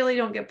 they really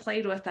don't get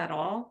played with at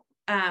all.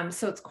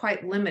 So it's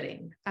quite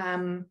limiting.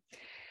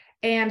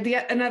 And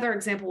another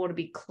example would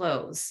be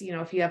clothes.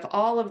 If you have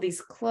all of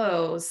these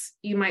clothes,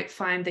 you might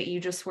find that you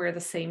just wear the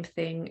same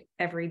thing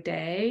every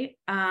day.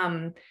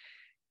 And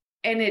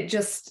it's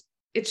just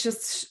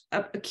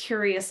a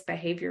curious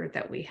behavior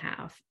that we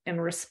have in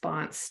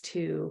response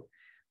to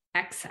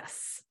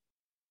excess.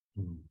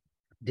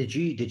 Did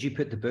you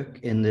put the book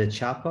in the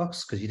chat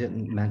box? Because you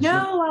didn't mention it.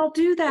 No, I'll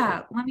do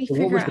that. Let me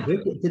figure out. What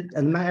was the book?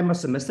 And I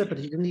must have missed it, but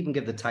you didn't even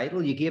give the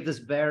title. You gave this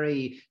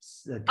very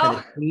kind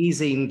of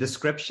pleasing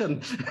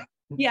description.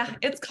 Yeah,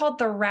 it's called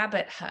The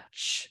Rabbit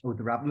Hutch. Oh,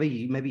 the rabbit.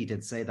 Maybe you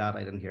did say that.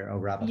 I didn't hear. Oh,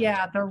 Rabbit Hutch.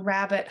 Yeah, The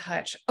Rabbit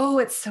Hutch. Oh,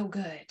 it's so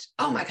good.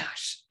 Oh my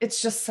gosh,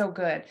 it's just so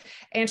good.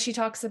 And she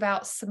talks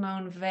about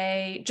Simone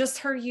Weil, just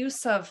her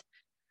use of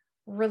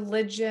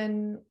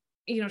religion.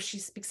 She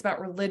speaks about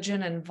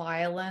religion and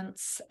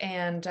violence,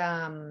 and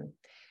the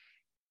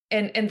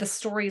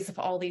stories of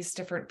all these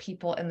different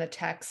people in the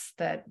text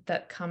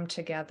that come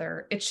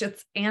together. It's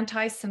just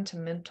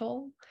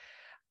anti-sentimental.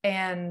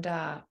 And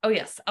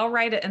yes, I'll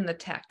write it in the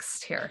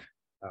text here.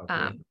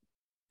 Okay.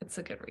 It's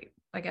a good read.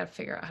 I got to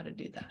figure out how to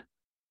do that.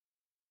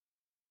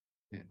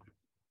 Yeah.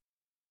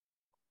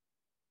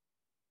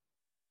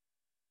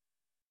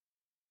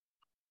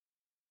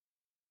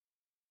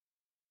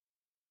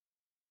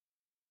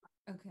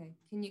 Okay,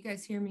 can you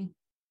guys hear me?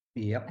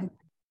 Yep. I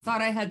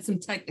thought I had some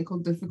technical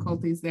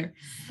difficulties there.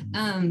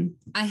 I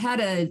had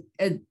a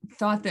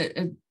thought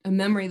that a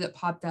memory that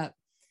popped up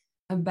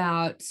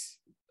about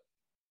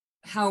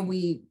how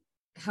we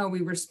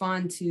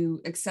respond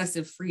to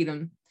excessive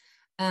freedom.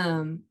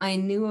 I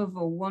knew of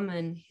a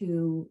woman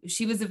who,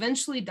 she was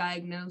eventually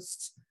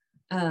diagnosed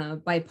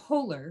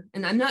bipolar,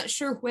 and I'm not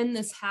sure when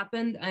this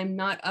happened. I'm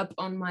not up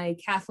on my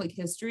Catholic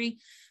history,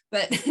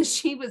 but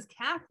she was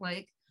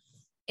Catholic.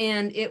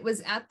 And it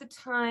was at the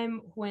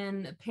time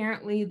when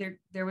apparently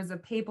there was a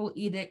papal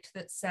edict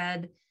that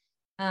said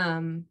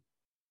congregants,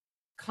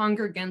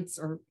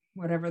 or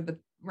whatever the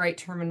right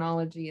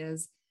terminology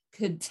is,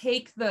 could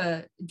take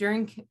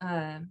during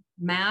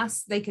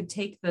Mass, they could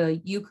take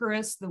the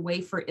Eucharist, the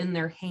wafer, in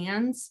their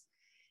hands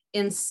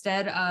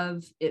instead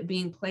of it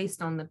being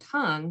placed on the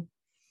tongue.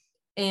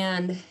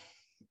 And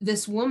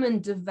this woman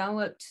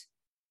developed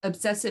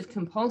obsessive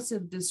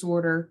compulsive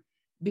disorder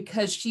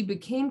because she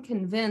became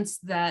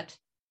convinced that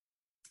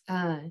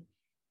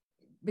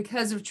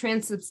because of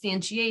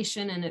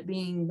transubstantiation and it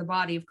being the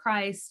body of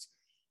Christ,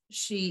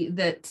 she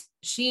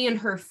and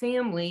her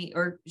family,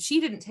 or she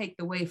didn't take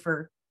the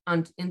wafer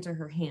into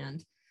her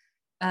hand.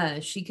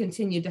 She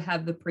continued to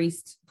have the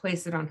priest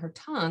place it on her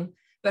tongue,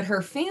 but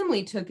her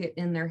family took it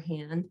in their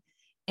hand,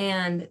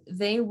 and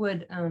they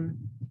would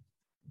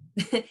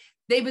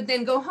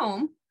then go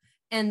home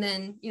and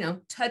then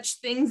touch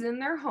things in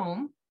their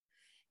home.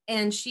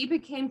 And she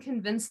became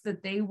convinced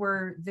that they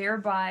were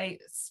thereby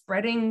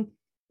spreading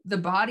the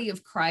body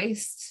of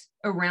Christ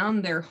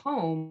around their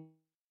home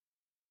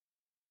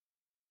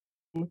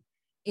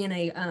in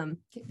a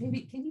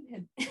maybe can you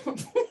head down,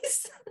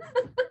 please?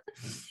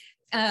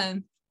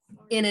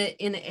 In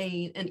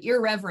an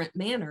irreverent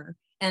manner,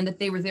 and that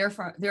they were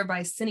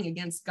thereby sinning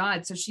against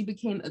God. So she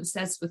became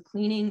obsessed with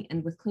cleaning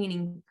and with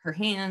cleaning her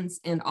hands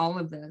and all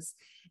of this.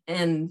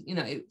 And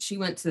she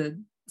went to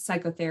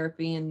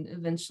psychotherapy and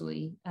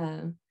eventually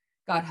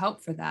got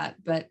help for that.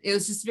 But it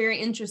was just very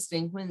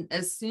interesting when,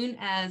 as soon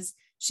as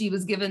she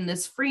was given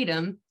this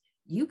freedom,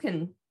 you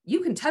can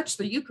touch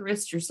the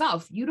Eucharist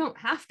yourself. You don't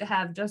have to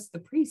have just the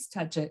priest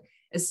touch it.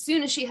 As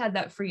soon as she had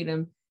that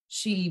freedom,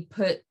 she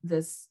put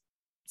this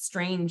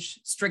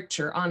strange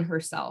stricture on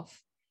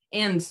herself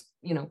and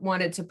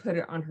wanted to put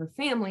it on her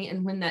family.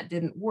 And when that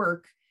didn't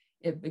work,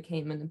 it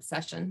became an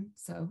obsession.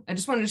 So I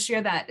just wanted to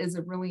share that as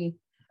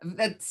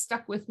that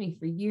stuck with me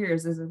for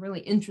years as a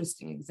really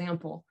interesting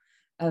example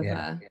of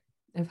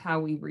of how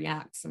we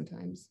react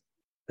sometimes.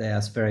 Yeah,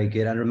 that's very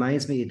good. And it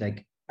reminds me,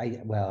 like,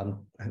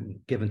 I'm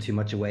giving too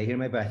much away here,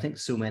 maybe. I think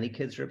so many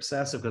kids are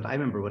obsessive. But I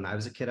remember when I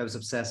was a kid, I was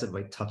obsessive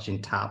about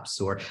touching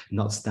taps or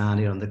not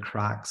standing on the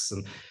cracks.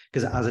 And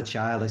because as a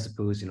child, I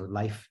suppose,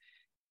 life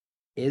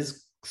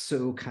is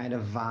so kind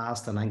of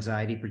vast and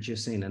anxiety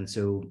producing. And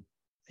so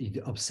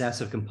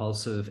obsessive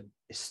compulsive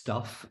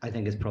stuff, I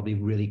think, is probably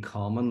really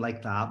common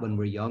like that when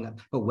we're young.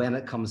 But when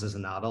it comes as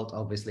an adult,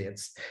 obviously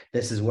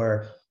this is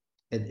where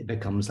it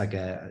becomes like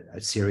a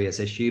serious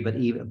issue.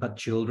 But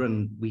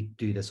children, we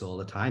do this all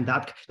the time.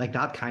 That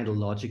kind of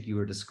logic you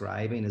were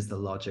describing is the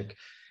logic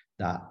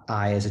that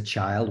I, as a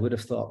child, would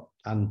have thought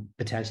and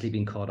potentially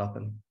been caught up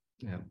in.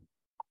 Yeah.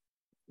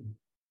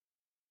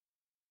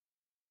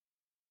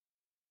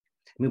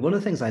 I mean, one of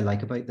the things I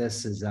like about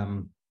this is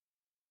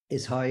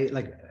how,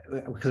 like,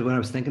 because when I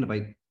was thinking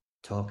about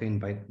talking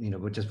about,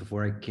 just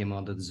before I came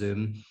onto the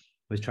Zoom, I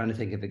was trying to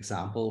think of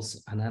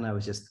examples, and then I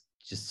was just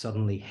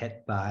suddenly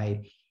hit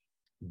by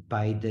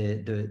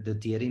the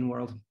dating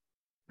world,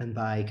 and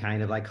by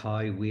kind of like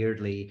how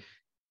weirdly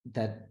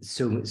that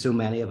so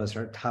many of us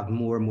have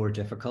more and more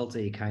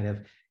difficulty kind of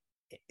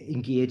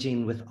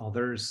engaging with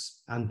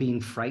others and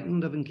being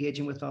frightened of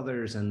engaging with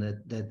others, and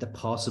the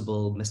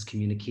possible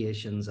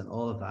miscommunications and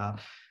all of that.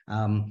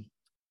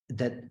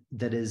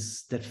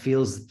 That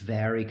feels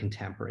very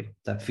contemporary,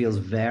 that feels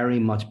very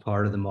much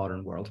part of the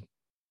modern world.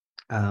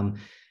 So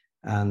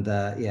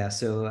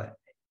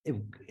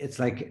it's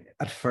like,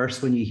 at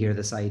first, when you hear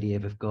this idea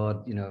of if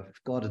God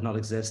does not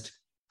exist,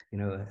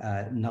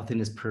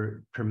 nothing is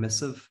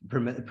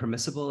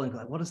permissible, and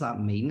like, what does that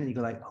mean? And you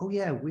go like, oh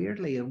yeah,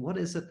 weirdly, and what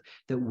is it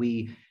that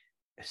we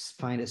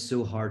find it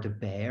so hard to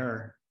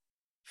bear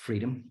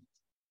freedom?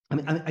 I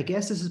mean, I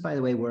guess this is, by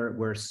the way,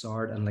 where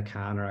Sartre and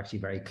Lacan are actually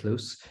very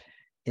close,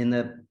 in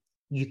that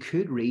you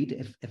could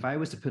read, if I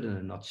was to put it in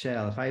a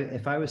nutshell,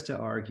 if I was to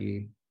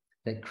argue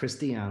that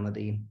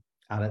Christianity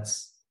at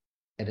its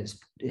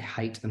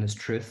height and its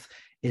truth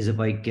is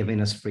about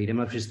giving us freedom,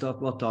 which is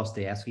what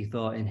Dostoevsky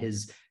thought in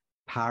his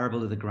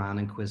parable of the Grand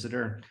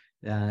Inquisitor.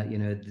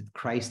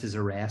 Christ is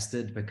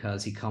arrested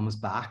because he comes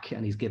back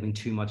and he's giving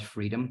too much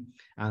freedom,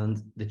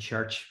 and the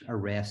church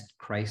arrest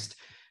Christ,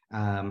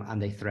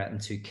 and they threaten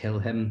to kill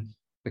him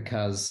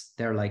because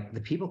they're like, the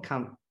people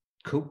can't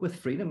cope with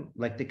freedom,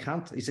 like they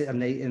can't.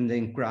 And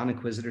the Grand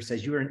Inquisitor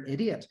says, you are an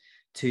idiot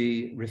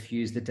to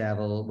refuse the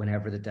devil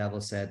whenever the devil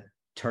said,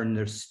 turn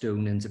their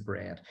stone into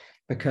bread,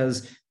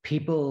 because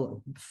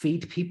people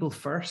feed people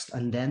first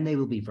and then they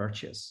will be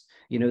virtuous.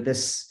 So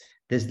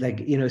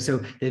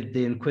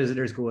the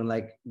Inquisitor's going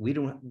like, we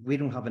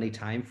don't have any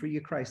time for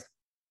you, Christ.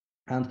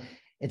 And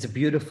it's a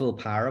beautiful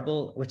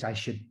parable, which I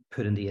should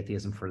put into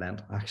Atheism for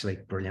Lent, actually.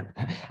 Brilliant.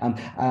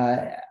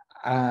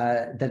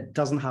 That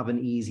doesn't have an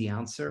easy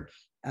answer.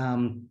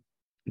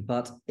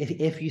 But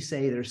if you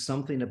say there's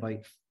something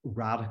about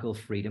radical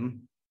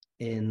freedom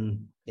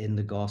in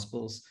the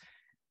Gospels,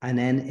 and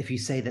then if you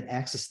say that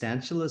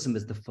existentialism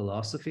is the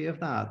philosophy of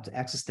that,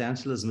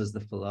 existentialism is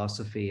the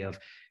philosophy of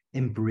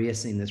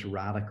embracing this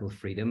radical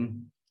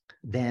freedom,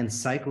 then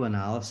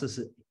psychoanalysis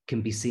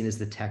can be seen as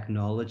the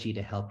technology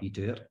to help you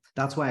do it.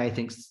 That's why I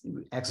think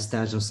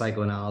existential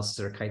psychoanalysis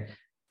are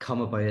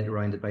come about it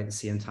around about the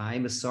same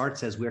time. As Sartre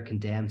says, we're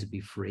condemned to be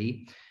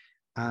free,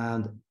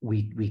 and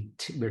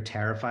we're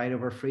terrified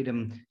of our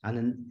freedom.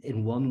 And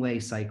in one way,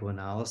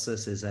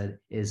 psychoanalysis is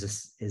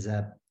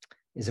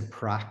a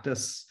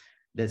practice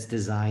that's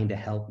designed to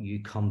help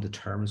you come to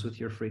terms with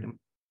your freedom.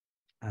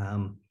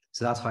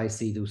 So that's how I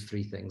see those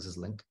three things as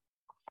linked.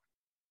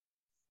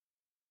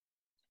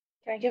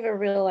 Can I give a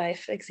real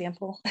life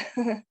example?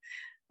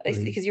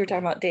 Because you were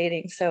talking about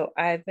dating. So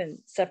I've been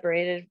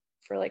separated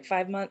for like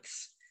 5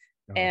 months,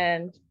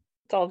 and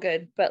it's all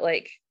good. But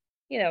like,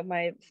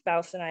 my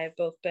spouse and I have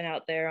both been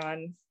out there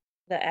on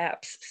the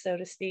apps, so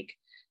to speak.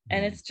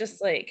 And it's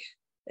just like,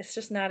 it's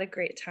just not a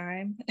great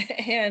time.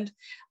 And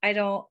I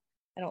don't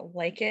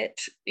like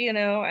it.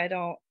 I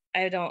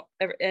don't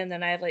ever. And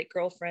then I have like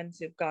girlfriends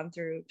who've gone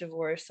through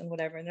divorce and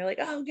whatever, and they're like,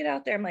 oh, get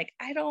out there. I'm like,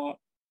 I don't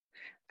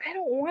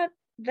want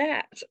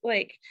that.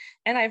 Like,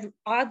 and I've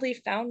oddly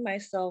found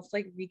myself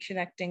like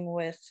reconnecting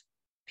with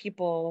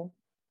people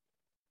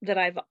that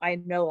I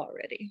know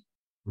already.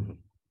 Mm-hmm.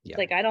 Yeah.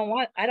 Like, I don't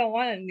want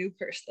a new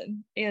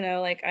person,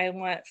 like I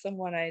want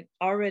someone I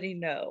already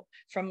know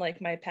from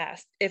like my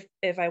past, if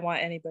I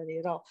want anybody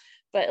at all.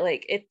 But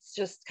like, it's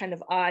just kind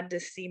of odd to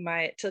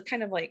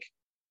kind of like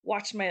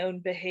watch my own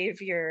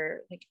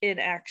behavior like in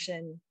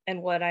action,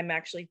 and what I'm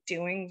actually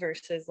doing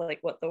versus like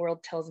what the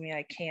world tells me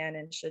I can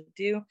and should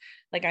do.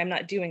 Like, I'm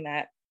not doing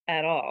that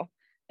at all.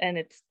 And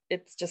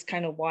it's just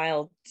kind of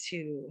wild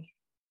to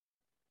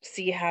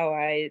see how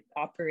I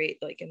operate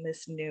like in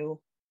this new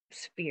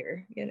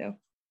sphere.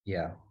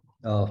 Yeah.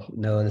 Oh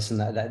no, listen,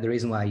 that the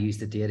reason why I use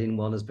the dating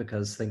one is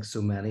because I think so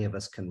many of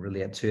us can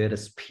relate to it.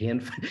 It's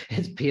painful.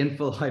 It's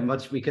painful how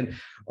much we can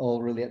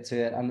all relate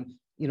to it. And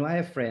I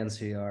have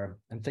friends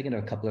I'm thinking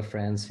of a couple of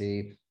friends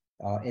who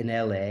in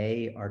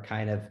LA are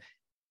kind of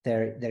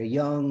they're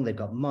young, they've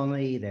got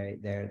money,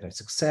 they're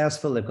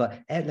successful, they've got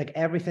like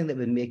everything that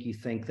would make you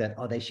think that,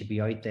 oh, they should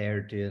be out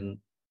there doing,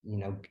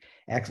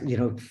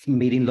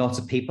 meeting lots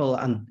of people,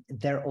 and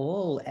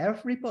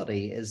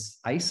everybody is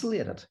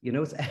isolated.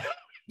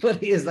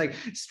 Everybody is like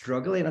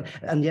struggling,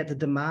 and yet the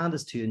demand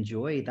is to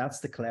enjoy. That's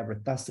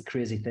the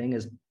crazy thing,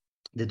 is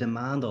the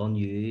demand on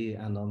you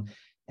and on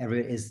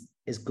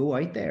is go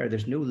out there.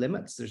 There's no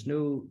limits. There's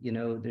no,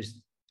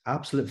 there's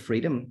absolute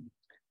freedom.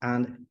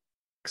 And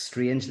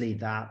strangely,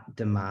 that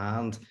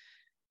demand,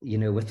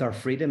 with our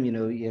freedom,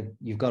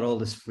 you've got all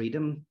this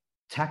freedom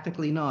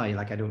technically now.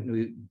 Like, I don't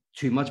know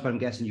too much, but I'm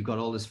guessing you've got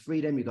all this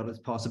freedom, you've got this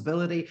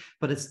possibility,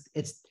 but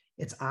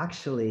it's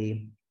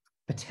actually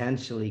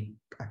potentially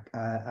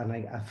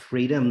a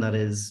freedom that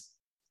is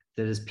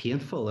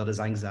painful, that is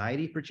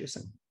anxiety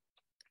producing,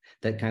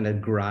 that kind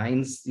of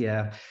grinds.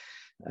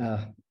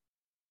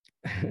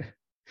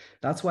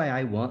 That's why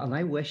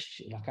I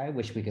wish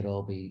we could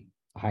all be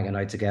hanging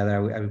out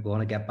together. I would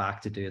want to get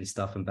back to doing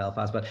stuff in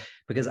Belfast, but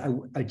because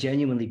I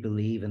genuinely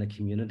believe in a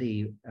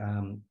community.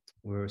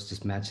 We were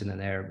just mentioning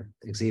there,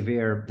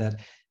 Xavier,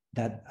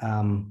 that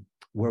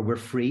where we're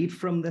freed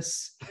from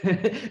this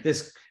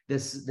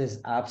this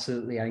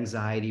absolutely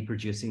anxiety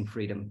producing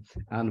freedom,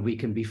 and we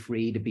can be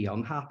free to be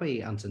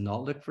unhappy and to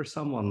not look for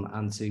someone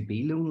and to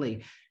be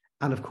lonely.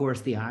 And of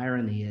course, the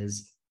irony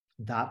is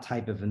that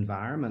type of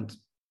environment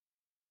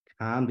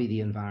can be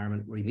the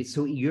environment where you meet.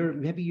 So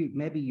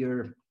maybe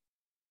your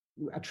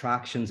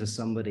attractions as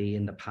somebody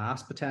in the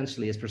past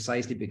potentially is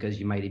precisely because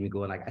you might even go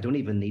like, I don't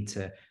even need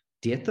to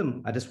date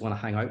them, I just want to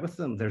hang out with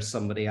them. There's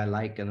somebody I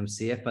like and I'm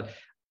safe. But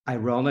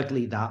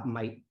ironically, that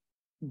might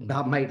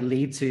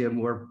lead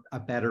to a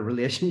better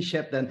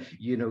relationship than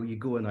you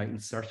going out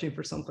and searching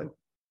for something.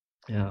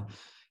 Yeah.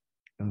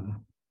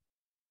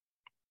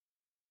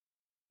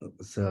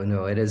 So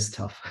no, it is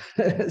tough.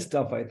 It's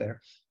tough out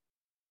there.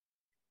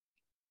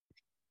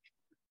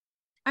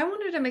 I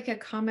wanted to make a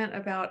comment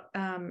about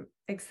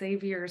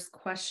Xavier's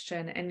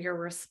question and your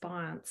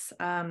response,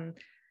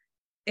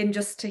 and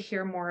just to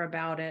hear more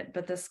about it.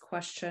 But this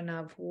question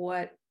of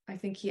what, I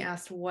think he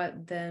asked,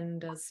 what then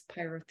does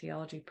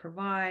pyrotheology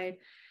provide?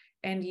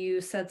 And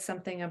you said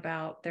something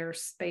about there are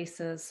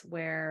spaces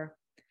where,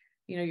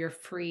 you're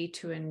free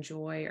to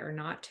enjoy or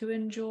not to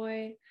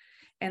enjoy.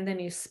 And then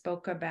you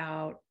spoke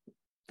about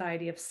the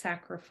idea of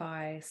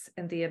sacrifice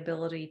and the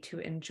ability to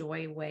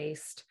enjoy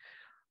waste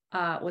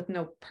with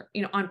no,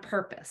 on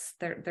purpose.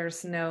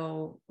 There's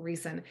no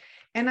reason.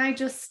 And I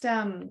just,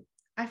 I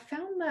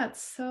found that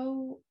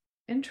so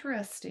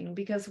interesting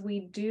because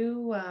we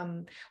do,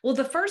 well,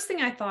 the first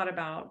thing I thought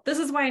about, this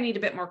is why I need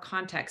a bit more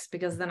context,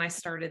 because then I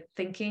started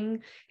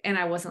thinking and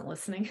I wasn't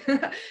listening,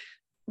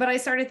 but I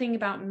started thinking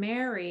about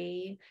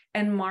Mary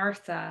and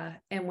Martha.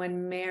 And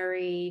when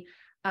Mary,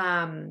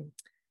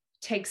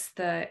 takes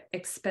the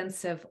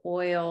expensive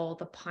oil,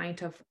 the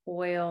pint of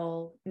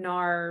oil,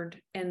 nard,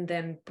 and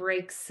then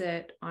breaks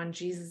it on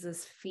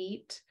Jesus's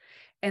feet,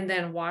 and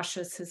then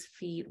washes his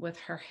feet with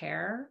her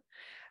hair.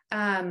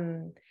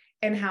 And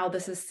how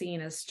this is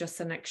seen as just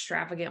an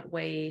extravagant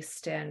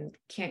waste, and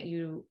can't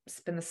you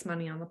spend this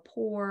money on the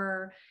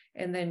poor?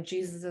 And then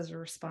Jesus's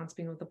response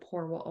being, with the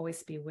poor will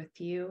always be with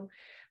you.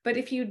 But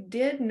if you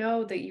did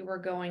know that you were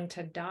going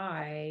to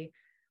die,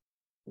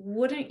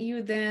 wouldn't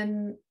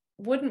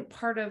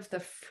part of the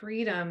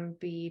freedom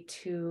be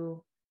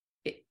to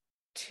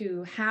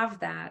have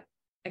that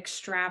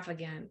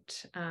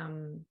extravagant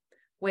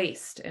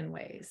waste in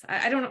ways?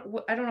 I don't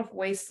know if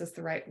waste is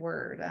the right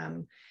word.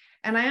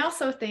 And I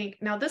also think,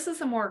 now this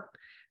is a more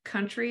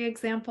country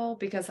example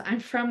because I'm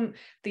from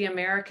the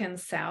American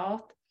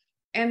South,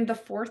 and the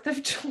 4th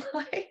of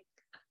July,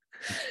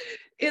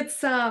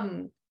 it's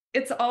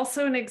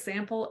also an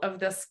example of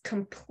this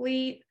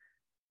complete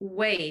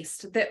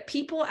waste that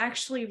people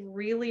actually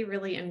really,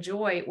 really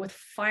enjoy with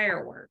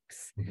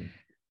fireworks.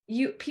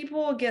 Mm-hmm.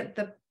 People will get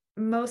the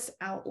most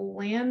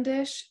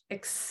outlandish,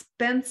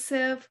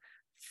 expensive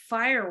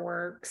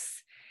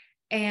fireworks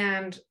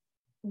and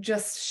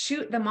just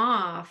shoot them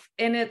off.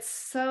 And it's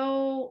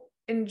so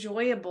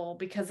enjoyable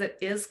because it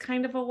is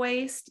kind of a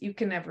waste. You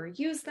can never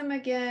use them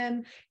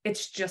again.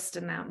 It's just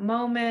in that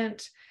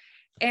moment.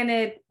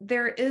 And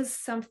there is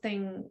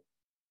something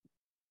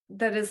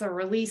that is a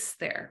release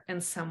there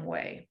in some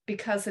way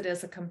because it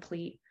is a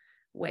complete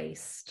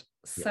waste.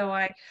 Yeah.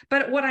 So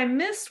but what I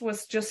missed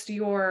was just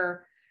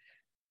your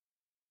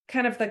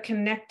kind of the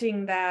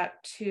connecting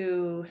that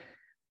to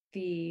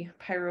the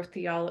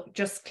pyrotheology,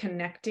 just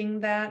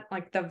connecting that,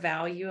 like the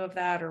value of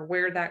that or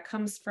where that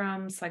comes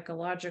from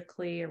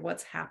psychologically or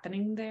what's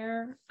happening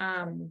there.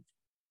 So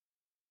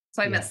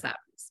I missed that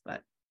piece,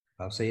 but.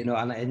 So,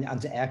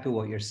 and to echo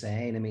what you're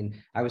saying, I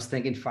mean, I was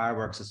thinking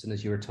fireworks as soon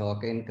as you were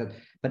talking,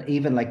 but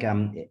even like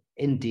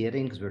in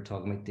dating, because we were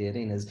talking about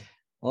dating, is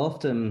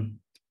often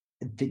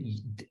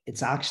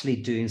it's actually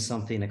doing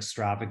something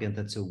extravagant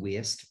that's a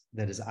waste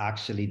that is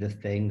actually the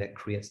thing that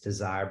creates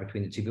desire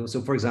between the two people.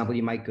 So, for example,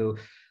 you might go,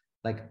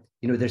 Like,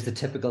 you know, there's the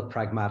typical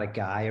pragmatic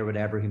guy or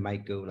whatever who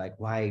might go like,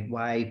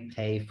 why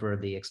pay for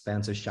the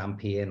expensive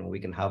champagne when we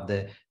can have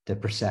the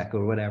prosecco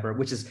or whatever,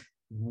 which is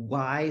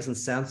wise and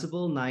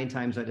sensible 9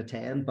 times out of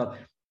 10. But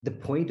the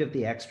point of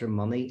the extra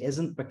money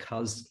isn't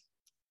because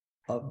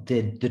of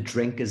the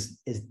drink is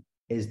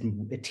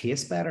it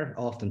tastes better.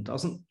 Often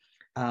doesn't.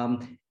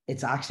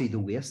 It's actually the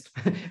waste.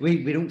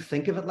 we don't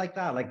think of it like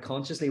that. Like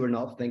consciously, we're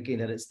not thinking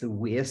that it's the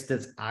waste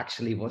that's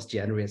actually what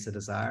generates the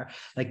desire.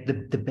 Like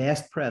the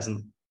best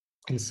present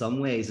in some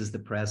ways is the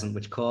present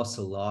which costs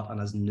a lot and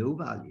has no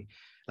value.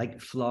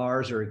 Like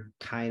flowers are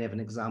kind of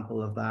an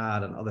example of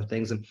that, and other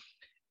things. And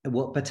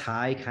what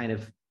Bataille kind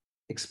of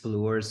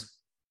explores,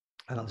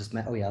 and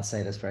I'll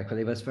say this very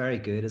quickly, but it's very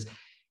good, is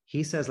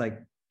he says like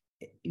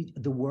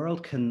the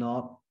world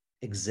cannot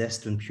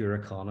exist in pure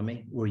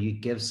economy where you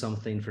give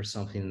something for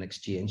something in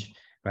exchange,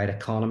 right?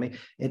 Economy,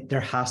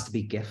 there has to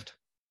be gift.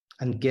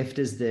 And gift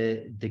is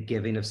the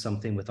giving of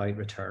something without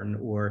return,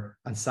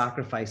 and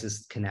sacrifice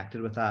is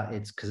connected with that.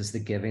 It's because it's the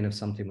giving of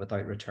something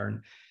without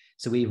return.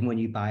 So even when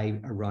you buy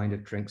a round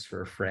of drinks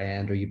for a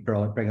friend, or you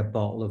bring a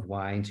bottle of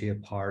wine to a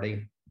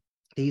party,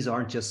 these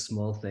aren't just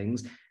small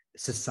things.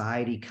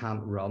 Society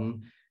can't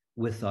run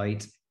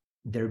without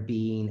there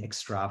being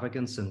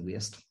extravagance and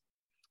waste.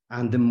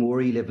 And the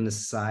more you live in a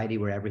society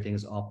where everything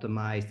is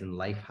optimized and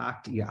life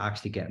hacked, you're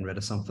actually getting rid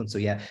of something. So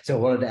yeah, so I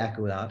wanted to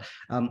echo that.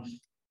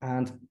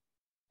 And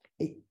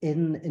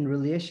in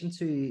relation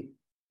to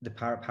the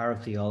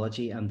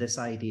paratheology and this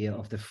idea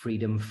of the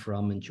freedom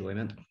from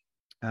enjoyment,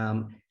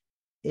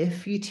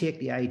 if you take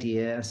the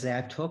idea, say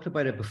I've talked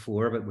about it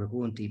before, but we're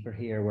going deeper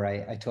here, where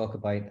I talk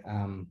about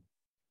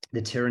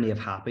the tyranny of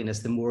happiness.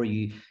 The more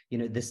you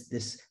know,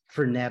 this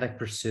frenetic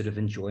pursuit of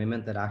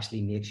enjoyment that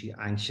actually makes you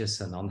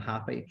anxious and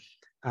unhappy.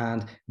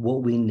 And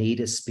what we need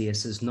is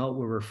spaces, not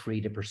where we're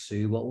free to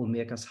pursue what will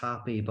make us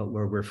happy, but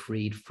where we're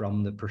freed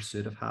from the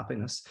pursuit of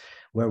happiness,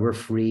 where we're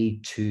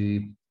free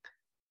to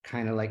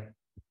kind of like,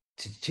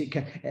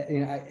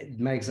 you know,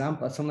 my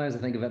example, sometimes I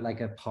think of it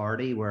like a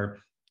party where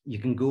you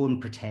can go and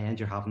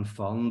pretend you're having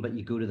fun, but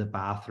you go to the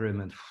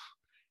bathroom and,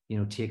 you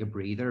know, take a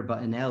breather.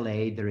 But in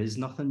LA, there is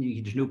nothing,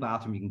 there's no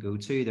bathroom you can go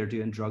to. They're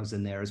doing drugs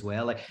in there as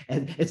well. Like,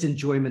 and it's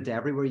enjoyment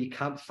everywhere. You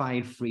can't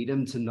find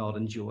freedom to not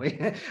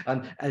enjoy.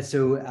 and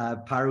so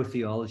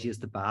paratheology is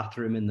the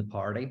bathroom in the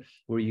party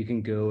where you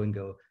can go and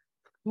go,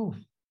 oh,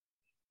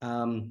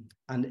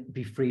 and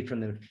be free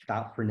from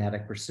that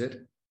frenetic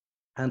pursuit.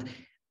 And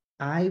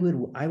I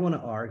want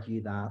to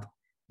argue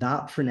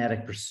that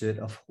frenetic pursuit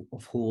of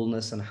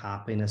wholeness and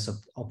happiness,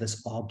 of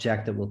this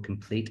object that will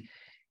complete,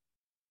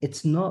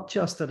 it's not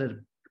just that it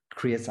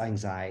creates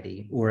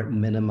anxiety or it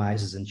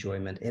minimizes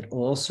enjoyment. It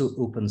also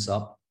opens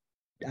up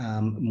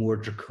more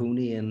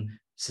draconian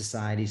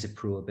societies of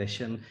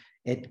prohibition.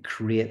 It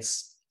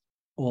creates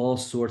all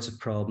sorts of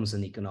problems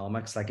in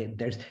economics. Like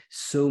there's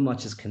so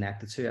much is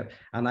connected to it.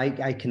 And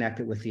I connect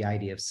it with the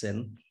idea of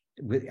sin,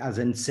 as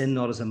in sin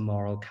not as a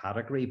moral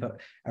category,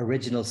 but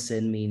original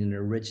sin meaning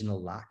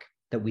original lack,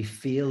 that we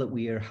feel that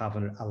we are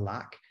having a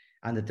lack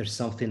and that there's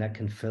something that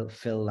can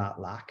fill that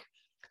lack.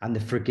 And the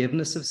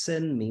forgiveness of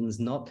sin means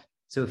not,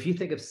 so if you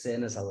think of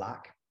sin as a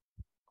lack,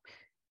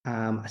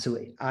 so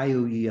I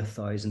owe you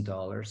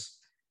 $1,000,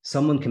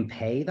 someone can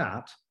pay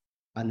that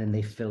and then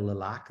they fill the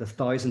lack. The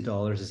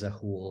 $1,000 is a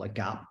hole, a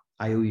gap.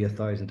 I owe you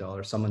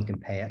 $1,000, someone can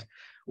pay it.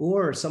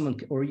 Or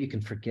you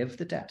can forgive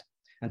the debt.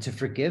 And to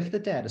forgive the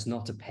debt is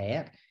not to pay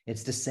it.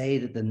 It's to say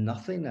that the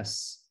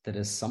nothingness that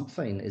is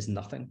something is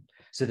nothing.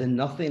 So the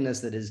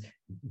nothingness that is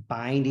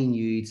binding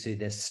you to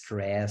this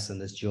stress and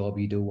this job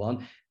you don't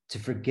want, to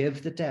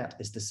forgive the debt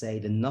is to say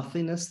the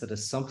nothingness that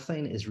is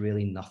something is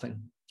really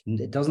nothing.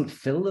 It doesn't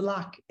fill the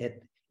lack.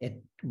 It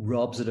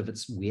robs it of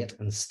its weight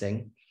and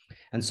sting.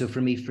 And so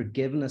for me,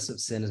 forgiveness of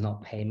sin is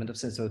not payment of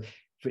sin. So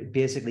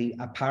basically,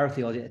 a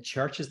paratheology, a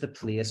church is the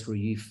place where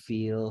you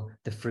feel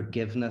the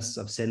forgiveness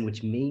of sin,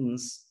 which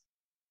means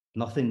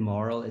nothing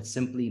moral. It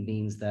simply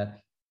means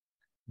that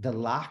the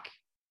lack,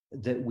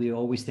 that we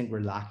always think we're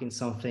lacking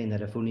something,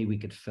 that if only we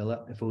could fill it,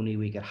 if only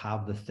we could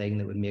have the thing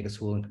that would make us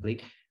whole and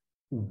complete,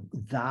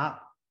 that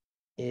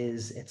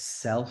is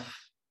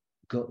itself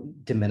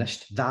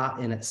diminished. That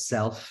in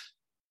itself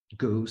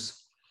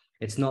goes.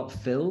 It's not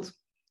filled.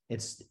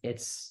 It's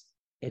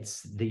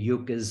the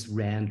yoke is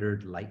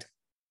rendered light.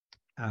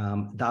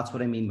 That's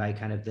what I mean by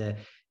kind of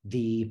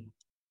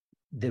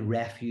the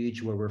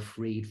refuge where we're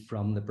freed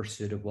from the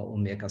pursuit of what will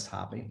make us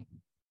happy,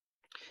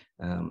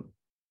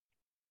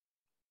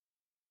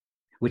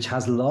 which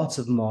has lots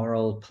of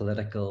moral,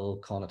 political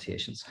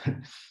connotations.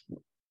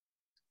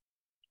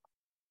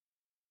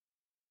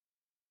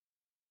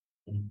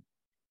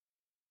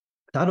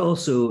 That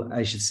also,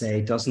 I should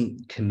say,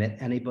 doesn't commit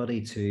anybody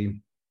to,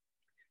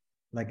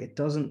 like, it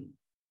doesn't,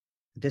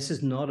 this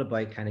is not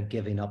about kind of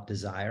giving up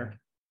desire.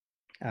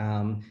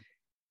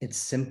 It's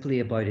simply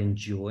about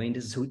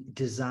enjoying. So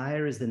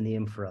desire is the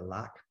name for a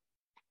lack.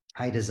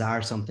 I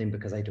desire something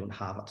because I don't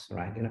have it,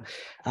 right? You know,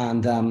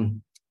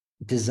 and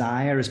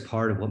desire is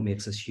part of what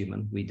makes us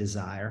human. We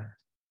desire.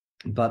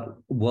 But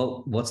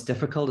what's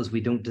difficult is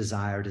we don't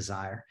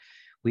desire.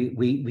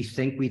 We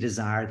think we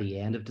desire the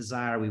end of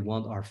desire. We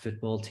want our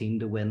football team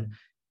to win.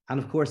 And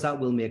of course, that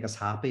will make us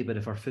happy. But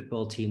if our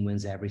football team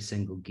wins every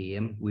single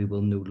game, we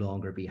will no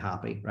longer be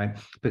happy, right?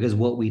 Because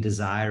what we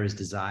desire is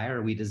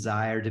desire. We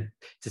desire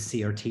to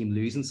see our team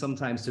losing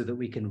sometimes so that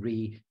we can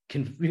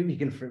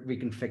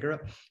figure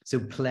it. So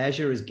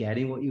pleasure is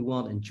getting what you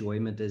want.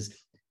 Enjoyment is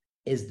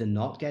the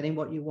not getting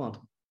what you want.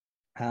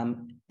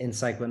 In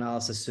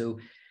psychoanalysis, so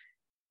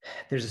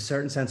there's a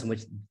certain sense in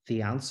which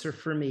the answer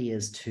for me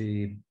is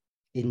to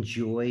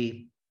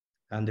enjoy.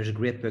 And there's a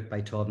great book by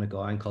Todd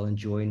McGowan called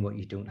Enjoying What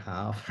You Don't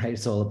Have, right?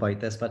 It's all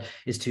about this, but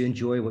is to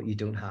enjoy what you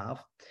don't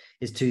have,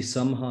 is to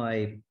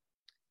somehow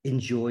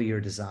enjoy your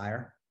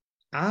desire.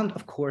 And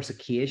of course,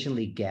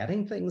 occasionally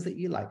getting things that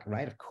you like,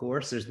 right? Of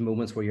course, there's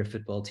moments where your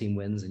football team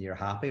wins and you're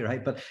happy,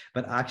 right? But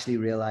actually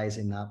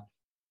realizing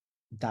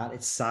that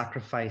it's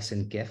sacrifice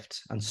and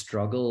gift and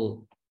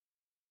struggle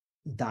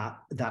that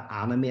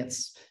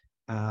animates.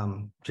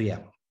 So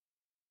yeah.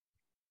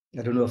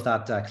 I don't know if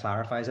that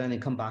clarifies anything.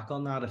 Come back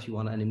on that if you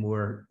want any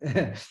more.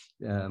 I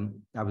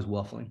was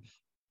waffling.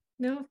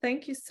 No,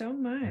 thank you so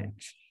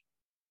much.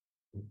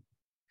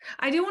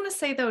 I do want to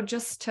say, though,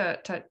 just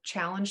to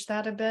challenge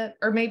that a bit,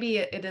 or maybe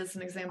it is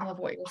an example of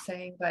what you're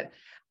saying, but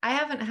I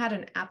haven't had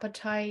an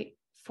appetite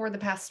for the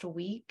past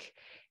week.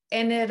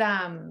 And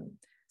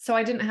so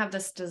I didn't have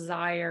this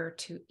desire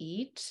to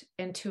eat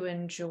and to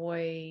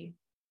enjoy,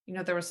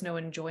 there was no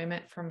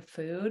enjoyment from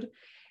food.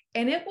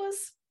 And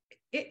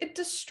it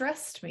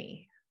distressed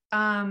me.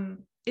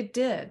 It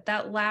did.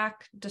 That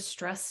lack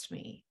distressed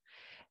me.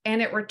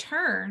 And it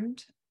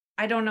returned.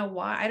 I don't know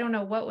why. I don't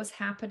know what was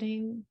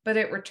happening, but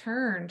it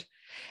returned.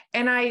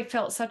 And I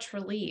felt such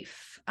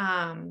relief.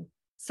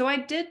 So I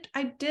did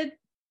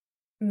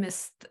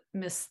miss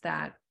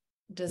that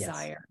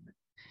desire. Yes.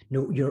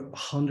 No, you're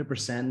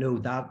 100%. No,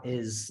 that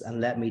is, and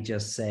let me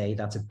just say,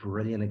 that's a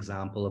brilliant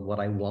example of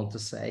what I want to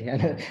say.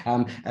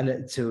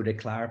 And so to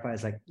clarify,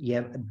 it's like,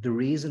 yeah, the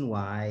reason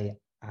why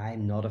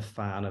I'm not a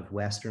fan of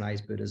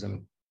Westernized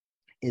Buddhism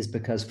is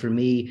because for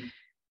me,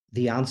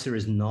 the answer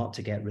is not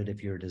to get rid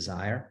of your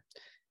desire.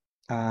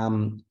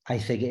 I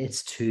think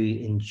it's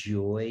to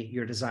enjoy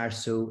your desire.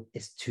 So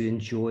it's to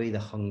enjoy the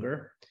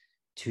hunger,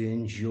 to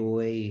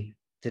enjoy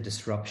the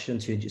disruption.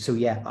 So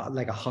yeah,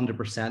 like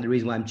 100%. The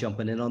reason why I'm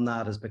jumping in on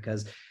that is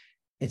because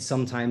it's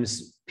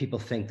sometimes people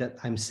think that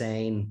I'm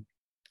saying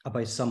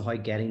about somehow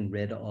getting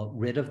rid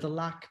of the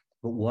lack.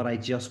 But what I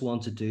just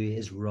want to do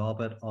is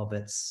rob it of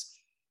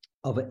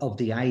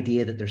the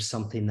idea that there's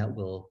something that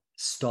will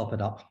stop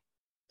it up.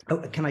 Oh,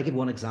 can I give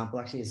one example?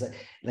 Actually, is that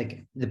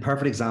like the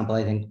perfect example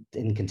I think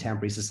in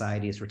contemporary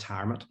society is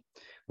retirement,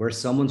 where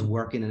someone's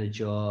working in a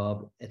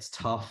job, it's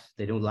tough,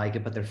 they don't like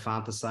it, but they're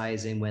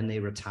fantasizing when they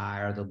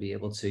retire, they'll be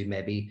able to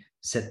maybe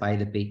sit by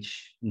the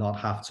beach, not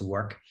have to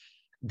work.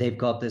 They've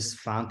got this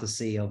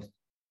fantasy of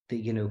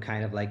the,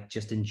 kind of like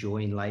just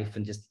enjoying life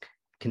and just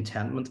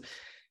contentment.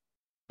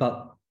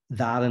 But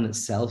that in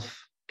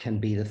itself can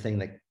be the thing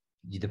that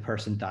the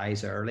person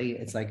dies early.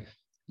 It's like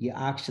you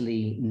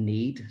actually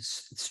need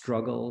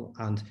struggle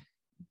and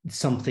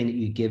something that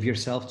you give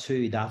yourself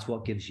to. That's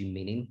what gives you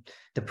meaning.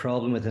 The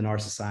problem within our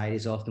society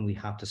is often we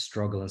have to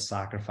struggle and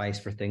sacrifice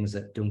for things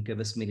that don't give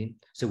us meaning.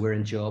 So we're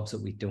in jobs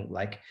that we don't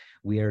like.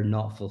 We are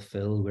not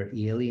fulfilled. We're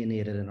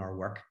alienated in our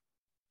work.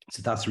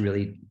 So that's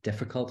really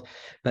difficult.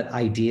 But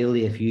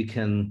ideally, if you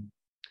can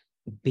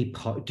be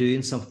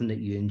doing something that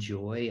you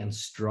enjoy and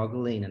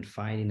struggling and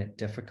finding it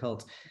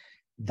difficult,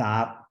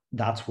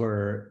 that's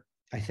where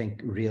I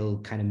think real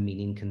kind of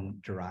meaning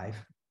can derive.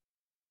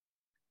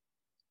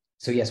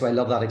 So yeah, so I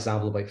love that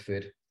example about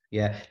food.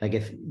 Yeah, like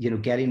if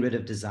getting rid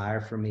of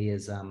desire for me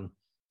is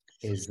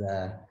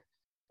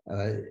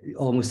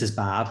almost as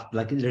bad.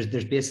 Like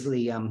there's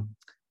basically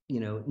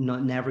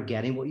never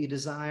getting what you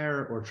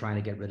desire or trying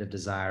to get rid of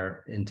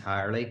desire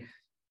entirely.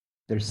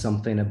 There's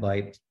something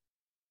about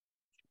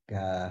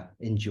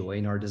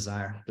enjoying our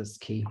desire that's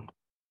key.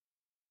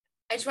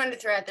 I just wanted to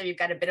throw out there, you've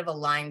got a bit of a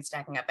line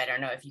stacking up. I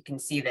don't know if you can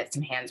see that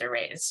some hands are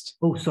raised.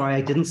 Oh, sorry, I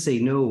didn't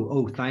see. No.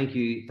 Oh, thank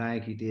you,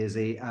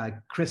 Daisy.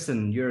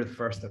 Kristen, you're the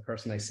first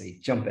person I see.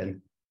 Jump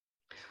in.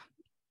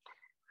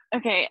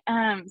 Okay,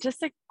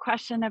 just a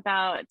question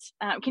about,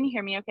 can you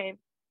hear me okay?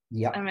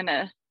 Yeah. I'm in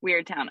a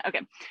weird town.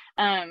 Okay.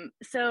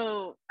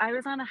 So I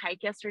was on a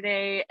hike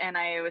yesterday and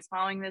I was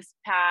following this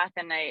path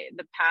and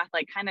the path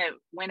like kind of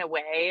went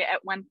away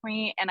at one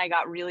point and I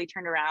got really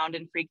turned around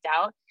and freaked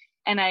out.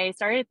 And I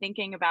started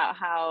thinking about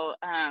how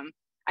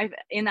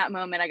in that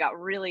moment, I got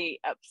really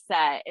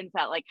upset and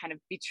felt like kind of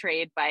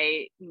betrayed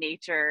by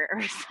nature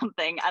or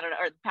something, I don't know,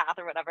 or the path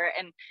or whatever.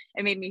 And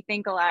it made me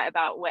think a lot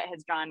about what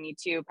has drawn me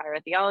to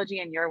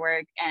pyrotheology and your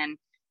work and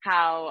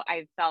how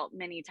I've felt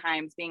many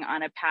times being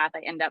on a path,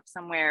 I end up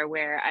somewhere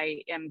where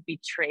I am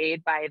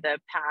betrayed by the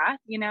path,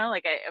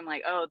 like I'm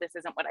like, oh, this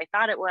isn't what I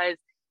thought it was.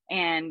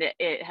 And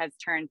it has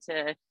turned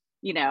to,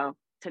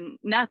 to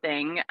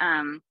nothing.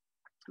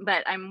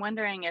 But I'm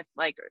wondering if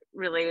like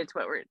related to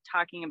what we're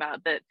talking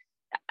about, that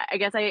I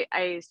guess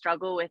I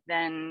struggle with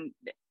then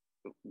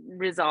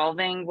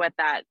resolving what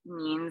that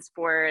means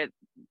for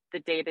the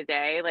day to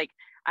day. Like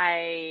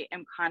I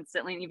am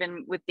constantly,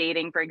 even with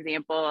dating, for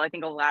example, I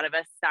think a lot of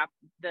us stop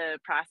the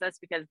process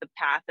because the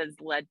path has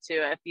led to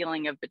a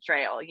feeling of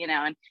betrayal, you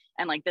know,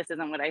 and like, this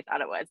isn't what I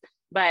thought it was.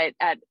 But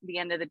at the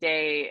end of the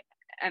day,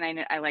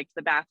 and I liked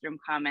the bathroom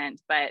comment,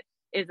 but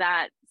is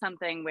that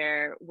something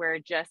where we're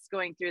just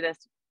going through this,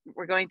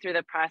 we're going through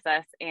the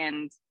process,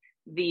 and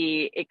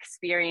the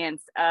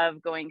experience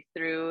of going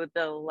through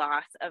the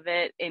loss of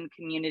it in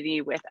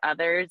community with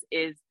others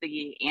is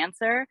the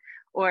answer?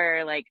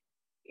 Or like,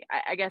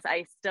 I guess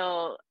I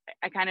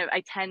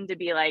tend to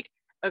be like,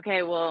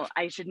 okay, well,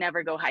 I should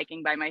never go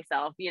hiking by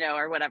myself, you know,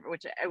 or whatever,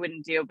 which I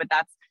wouldn't do, but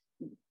that's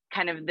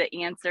kind of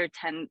the answer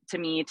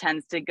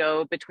tends to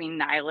go between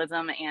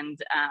nihilism and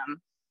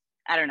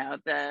I don't know,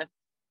 the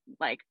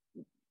like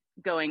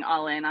going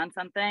all in on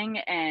something.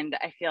 And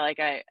I feel like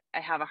I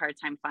have a hard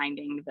time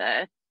finding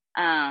the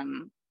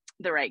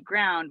right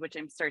ground, which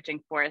I'm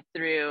searching for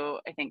through,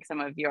 I think, some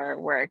of your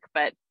work.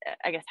 But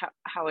I guess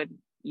how would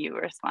you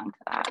respond to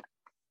that?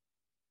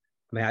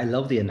 I mean, I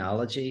love the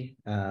analogy,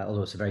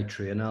 although it's a very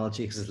true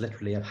analogy because it's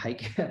literally a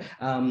hike.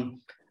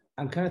 I'm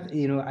kind of,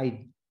 you know,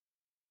 I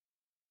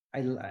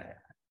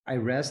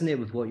resonate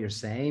with what you're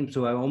saying,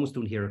 so I almost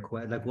don't hear a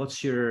question. Like,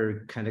 what's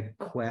your kind of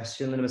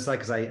question? And it's like,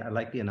 because I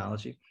like the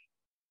analogy.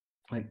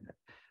 Like,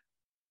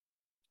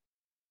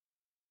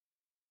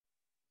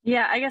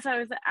 yeah, I guess I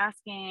was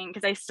asking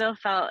because I still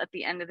felt at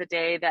the end of the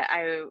day that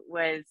I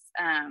was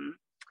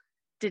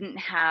didn't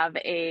have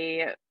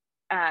a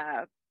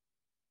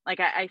like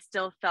I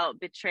still felt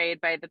betrayed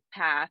by the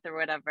path or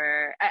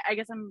whatever. I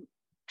guess I'm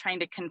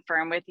trying to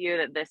confirm with you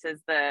that this is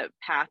the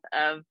path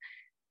of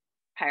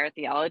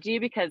pyrotheology,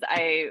 because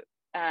I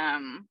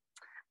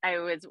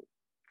was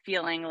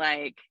feeling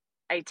like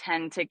I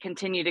tend to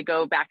continue to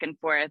go back and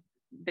forth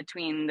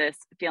between this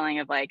feeling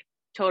of like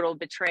total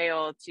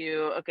betrayal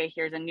to, okay,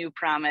 here's a new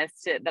promise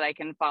that I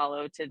can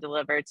follow to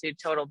deliver, to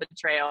total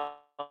betrayal,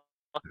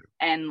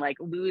 and like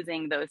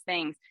losing those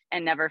things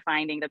and never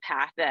finding the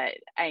path but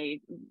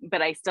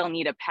I still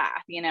need a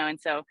path, you know? And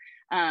so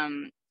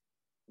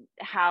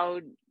how,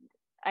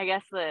 I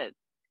guess the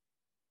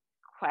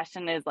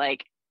question is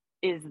like,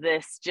 is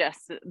this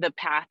just the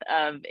path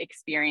of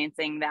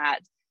experiencing that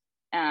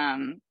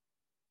in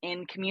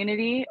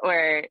community?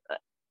 Or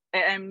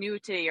I'm new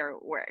to your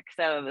work,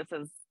 so this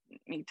is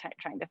me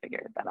trying to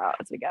figure that out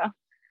as we go.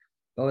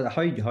 oh,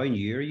 how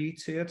new are you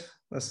to it?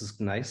 This is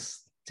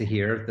nice to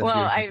hear.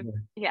 Well,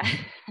 yeah,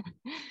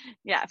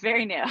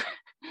 very new.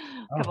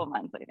 A couple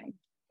months, I think.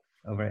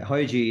 Oh, right. How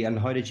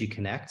did you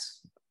connect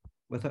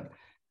with it?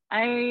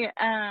 I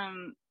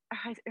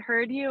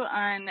heard you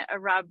on a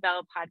Rob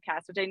Bell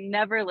podcast, which I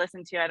never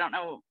listened to. I don't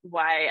know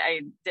why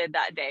I did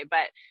that day,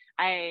 but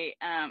and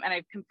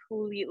I've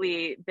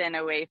completely been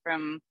away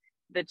from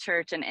the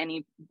church in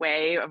any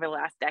way over the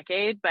last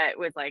decade, but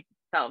was like,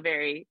 felt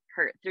very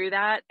hurt through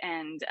that,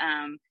 and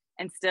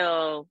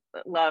still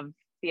love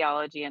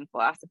theology and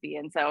philosophy.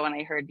 And so when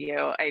I heard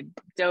you, I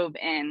dove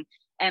in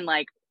and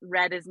like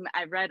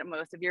I've read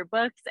most of your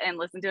books and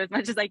listened to as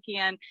much as I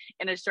can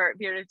in a short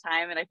period of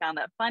time. And I found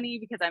that funny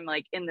because I'm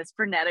like in this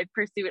frenetic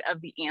pursuit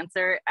of the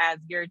answer as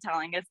you're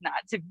telling us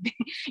not to be,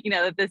 you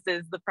know, that this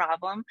is the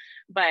problem.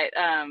 But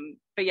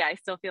yeah, I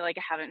still feel like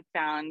I haven't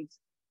found,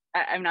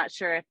 I'm not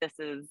sure if this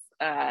is,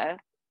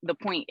 the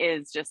point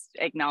is just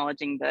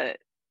acknowledging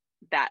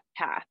that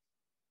path.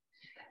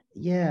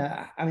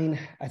 Yeah, I mean,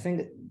 I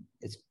think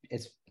it's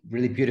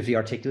really beautifully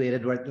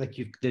articulated, right? Like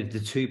the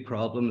two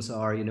problems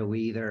are, you know, we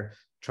either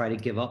try to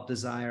give up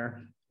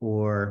desire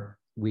or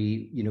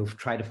we, you know,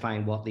 try to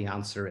find what the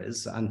answer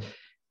is. And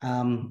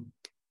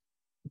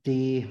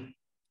the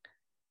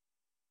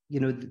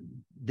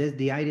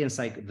idea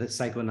in the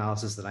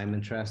psychoanalysis that I'm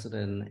interested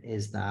in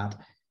is that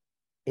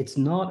it's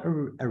not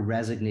a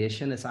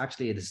resignation. It's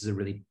actually, this is a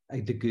really,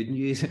 the good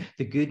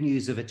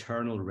news of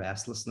eternal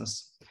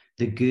restlessness.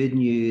 The good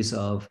news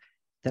of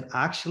that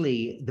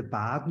actually the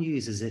bad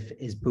news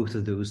is both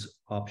of those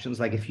options.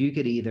 Like if you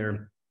could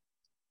either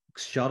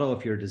shut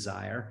off your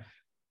desire,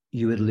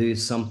 you would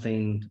lose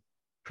something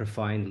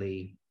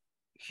profoundly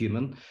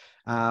human.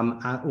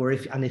 Or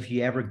if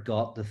you ever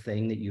got the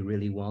thing that you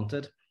really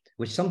wanted,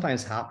 which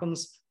sometimes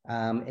happens,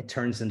 it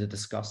turns into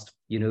disgust.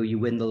 You know, you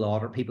win the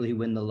lottery, people who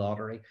win the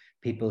lottery,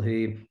 people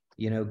who,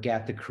 you know,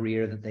 get the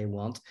career that they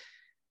want.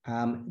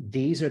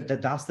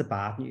 That's the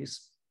bad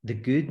news. The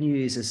good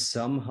news is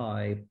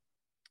somehow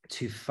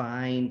to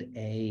find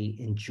a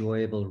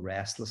enjoyable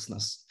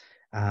restlessness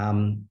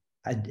that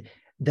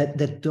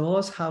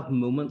does have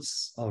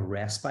moments of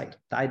respite.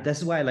 This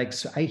is why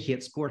I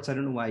hate sports. I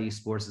don't know why I use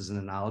sports as an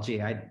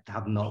analogy. I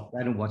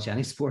don't watch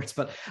any sports,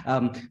 but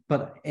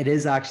it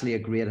is actually a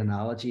great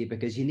analogy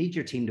because you need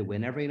your team to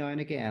win every now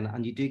and again,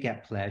 and you do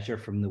get pleasure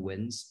from the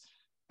wins.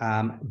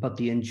 But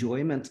the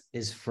enjoyment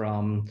is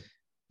from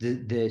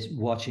the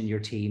watching your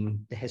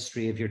team, the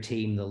history of your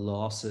team, the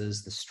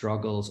losses, the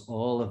struggles,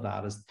 all of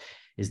that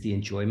is the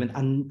enjoyment.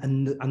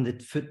 And the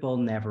football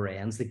never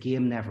ends. The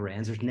game never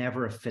ends. There's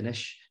never a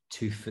finish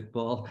to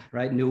football,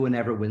 right? No one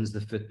ever wins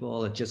the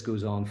football. It just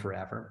goes on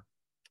forever.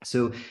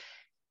 So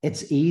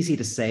it's easy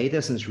to say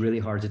this and it's really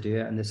hard to do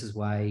it. And this is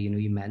why,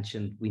 you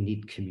mentioned we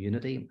need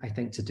community. I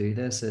think to do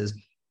this is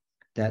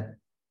that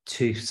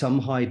to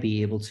somehow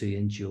be able to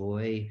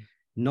enjoy,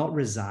 not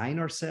resign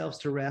ourselves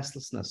to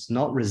restlessness,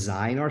 not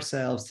resign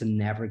ourselves to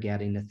never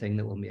getting the thing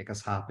that will make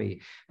us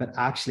happy, but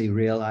actually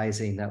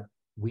realizing that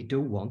we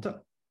don't want it.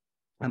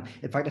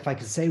 In fact, if I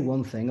could say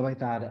one thing about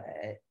that,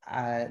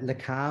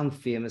 Lacan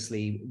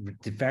famously,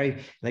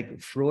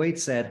 Freud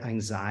said,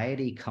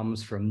 anxiety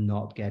comes from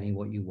not getting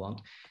what you want.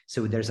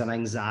 So there's an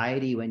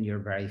anxiety when you're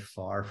very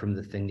far from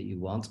the thing that you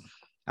want.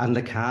 And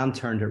Lacan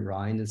turned it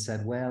around and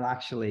said, well,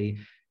 actually,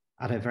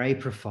 at a very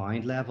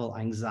profound level,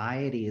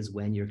 anxiety is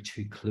when you're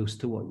too close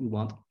to what you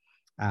want.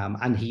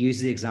 And he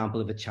used the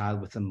example of a child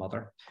with a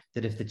mother,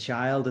 that if the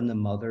child and the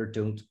mother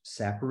don't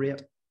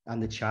separate,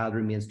 and the child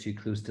remains too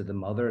close to the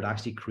mother, it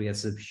actually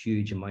creates a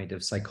huge amount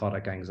of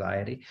psychotic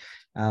anxiety.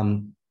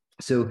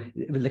 So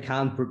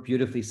Lacan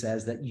beautifully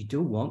says that you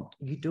don't want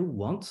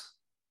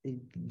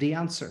the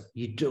answer.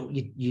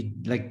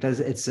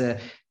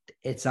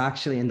 It's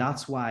actually, and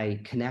that's why,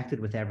 connected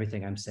with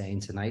everything I'm saying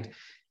tonight,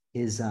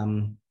 is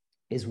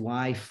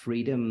why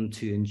freedom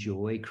to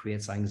enjoy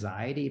creates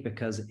anxiety,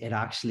 because it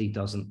actually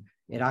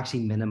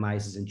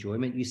minimizes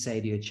enjoyment. You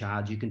say to your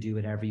child, you can do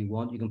whatever you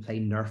want. You can play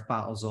Nerf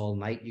battles all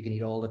night. You can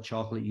eat all the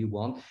chocolate you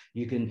want.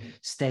 You can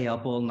stay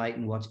up all night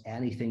and watch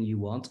anything you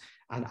want.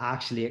 And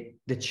actually,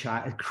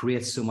 it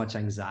creates so much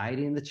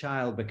anxiety in the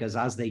child, because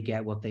as they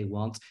get what they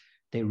want,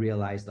 they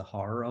realize the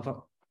horror of it.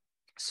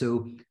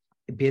 So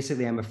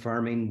basically, I'm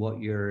affirming what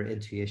your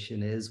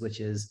intuition is, which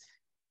is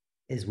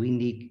we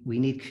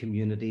need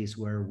communities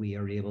where we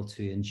are able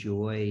to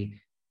enjoy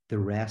the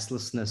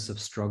restlessness of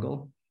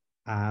struggle,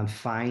 and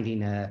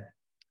finding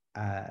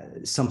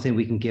something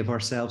we can give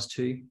ourselves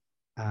to,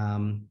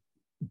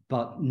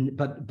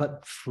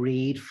 but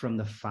freed from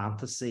the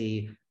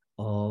fantasy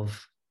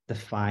of the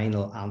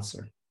final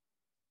answer.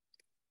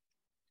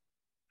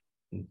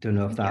 Don't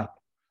know if that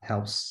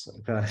helps,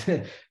 but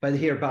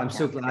I'm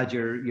so glad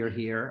you're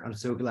here. I'm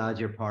so glad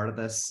you're part of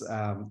this.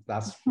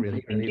 That's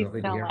really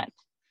lovely to hear. Much.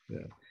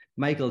 Yeah.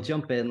 Michael,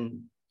 jump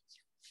in.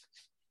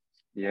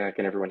 Yeah,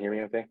 can everyone hear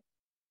me okay?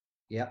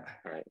 Yeah.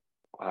 All right.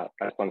 I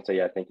just want to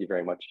say, thank you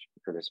very much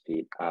for this,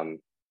 Pete. And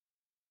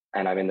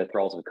I'm in the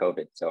thralls of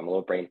COVID, so I'm a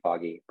little brain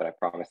foggy, but I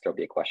promise there'll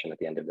be a question at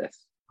the end of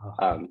this.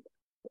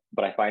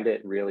 But I find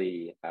it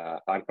really,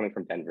 I'm coming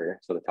from Denver,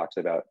 so the talks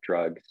about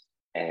drugs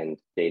and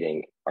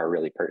dating are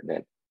really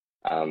pertinent.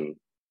 I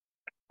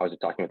was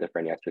talking with a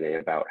friend yesterday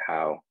about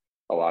how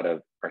a lot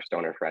of our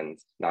stoner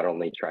friends not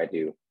only try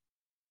to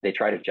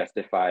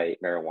justify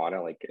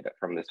marijuana, like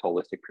from this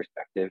holistic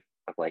perspective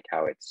of like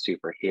how it's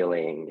super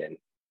healing and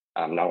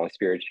not only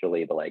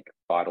spiritually, but like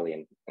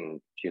bodily. And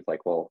she's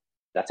like, well,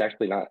 that's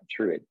actually not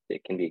true.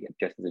 It can be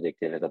just as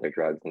addictive as other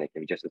drugs, and it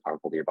can be just as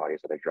harmful to your body as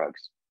other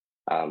drugs.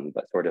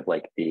 But sort of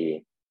like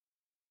the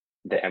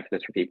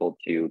emphasis for people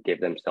to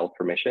give themselves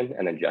permission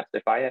and then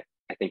justify it,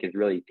 I think is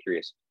really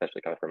curious,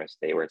 especially coming from a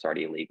state where it's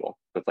already illegal.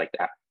 So it's like,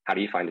 how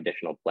do you find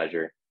additional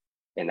pleasure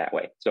in that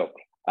way? So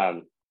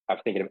I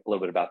was thinking a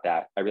little bit about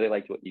that. I really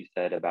liked what you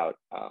said about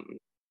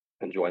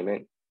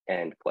enjoyment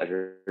and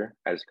pleasure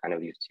as kind of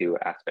these two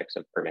aspects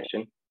of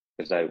permission,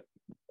 because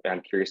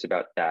I'm curious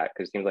about that,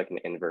 because it seems like an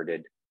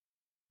inverted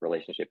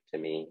relationship to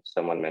me.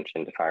 Someone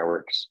mentioned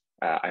fireworks.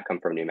 I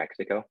come from New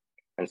Mexico,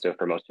 and so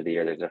for most of the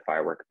year there's a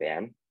firework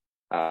ban,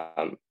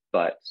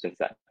 but since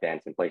that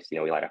ban's in place,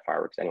 we light up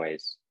fireworks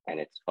anyways, and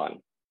it's fun,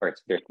 or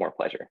there's more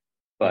pleasure.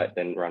 But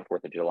then around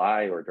 4th of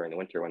July or during the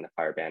winter when the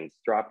fire bans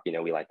drop,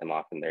 we light them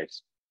off, and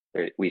there's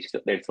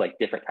like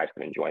different types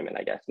of enjoyment,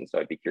 I guess. And so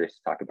I'd be curious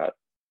to talk about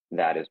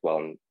that as well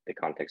in the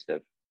context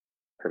of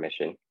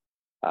permission.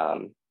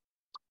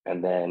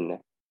 And then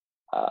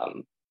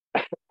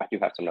I do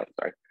have some notes,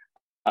 sorry.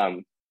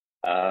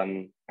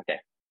 Okay.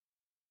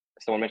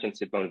 Someone mentioned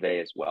Simone Weil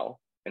as well.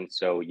 And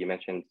so you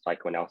mentioned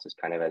psychoanalysis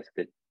kind of as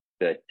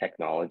the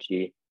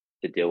technology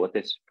to deal with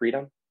this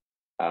freedom.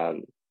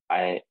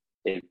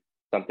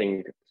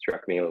 Something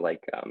struck me, like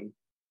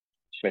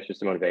she mentioned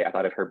Simone Weil. I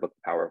thought of her book,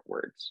 The Power of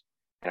Words,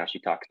 and how she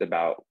talks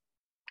about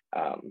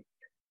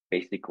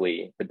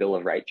basically the Bill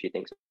of Rights she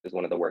thinks is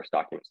one of the worst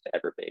documents to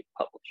ever be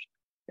published.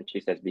 And she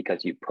says,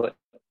 because you put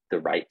the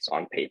rights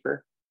on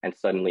paper and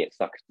suddenly it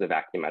sucks the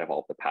vacuum out of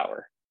all the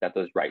power, that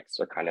those rights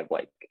are kind of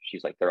like,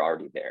 she's like, they're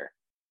already there.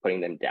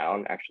 Putting them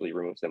down actually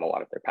removes them a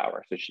lot of their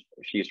power. So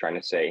she's trying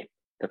to say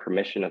the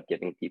permission of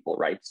giving people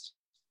rights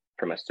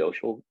from a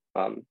social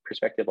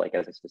perspective, like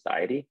as a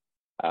society,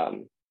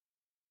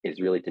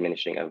 is really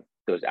diminishing of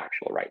those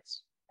actual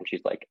rights. And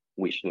she's like,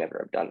 we should never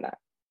have done that.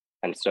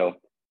 And so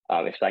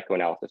if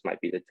psychoanalysis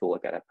might be the tool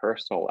at a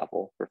personal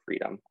level for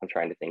freedom, I'm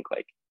trying to think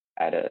like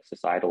at a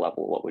societal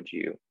level, what would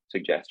you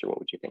suggest or what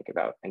would you think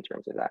about in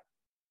terms of that?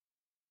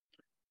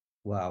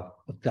 Wow,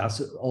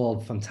 that's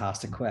all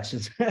fantastic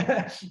questions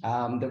that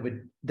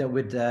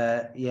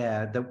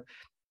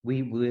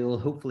we will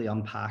hopefully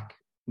unpack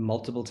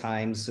multiple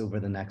times over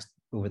the next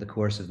over the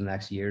course of the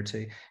next year or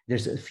two.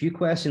 There's a few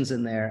questions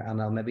in there,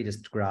 and I'll maybe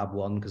just grab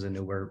one because I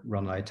know we're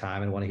running out of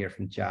time and I want to hear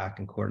from Jack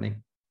and Courtney.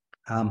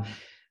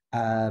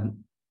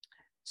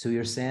 So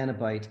you're saying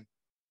about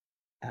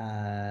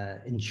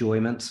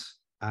enjoyment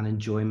and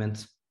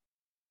enjoyment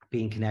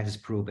being connected to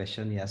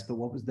prohibition, yes, but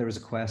there was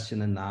a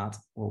question in that.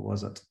 What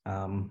was it?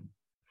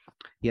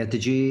 Yeah,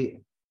 did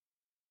you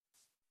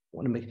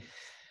want to make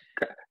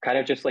kind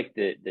of just like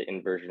the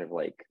inversion of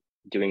like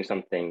doing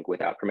something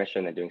without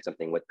permission and doing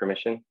something with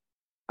permission?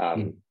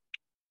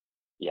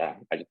 Yeah,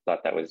 I just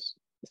thought this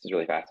is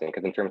really fascinating,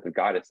 because in terms of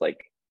God, it's like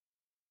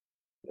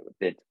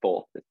it's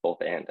both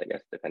and, I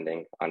guess,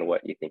 depending on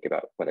what you think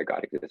about whether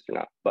God exists or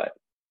not. But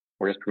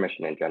where's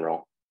permission in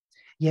general?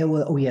 Yeah,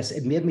 well, oh yes,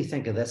 it made me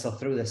think of this. I'll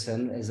throw this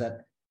in, is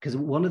that because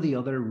one of the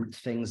other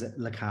things that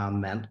Lacan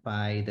meant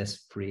by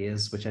this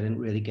phrase, which I didn't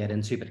really get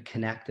into, but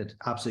connected,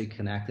 absolutely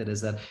connected,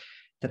 is that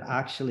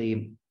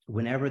actually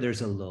whenever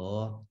there's a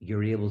law,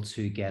 you're able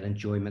to get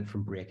enjoyment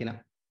from breaking it.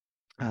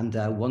 And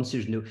once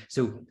there's no,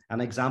 so an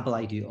example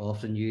I do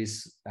often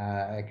use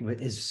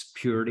is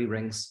purity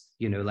rings.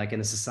 You know, like in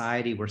a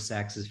society where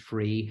sex is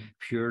free,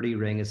 purity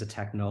ring is a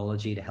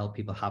technology to help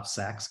people have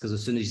sex. Because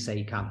as soon as you say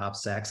you can't have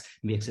sex, it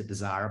makes it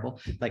desirable.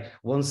 Like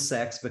once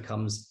sex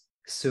becomes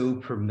so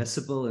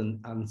permissible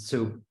and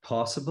so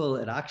possible,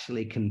 it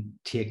actually can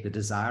take the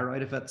desire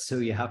out of it.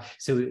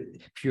 So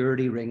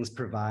purity rings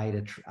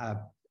provide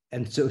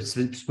and so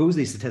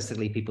supposedly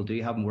statistically people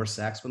do have more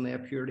sex when they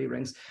have purity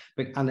rings,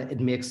 and it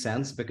makes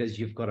sense because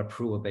you've got a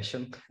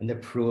prohibition, and the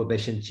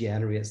prohibition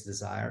generates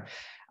desire.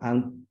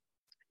 And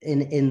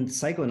in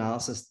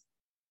psychoanalysis,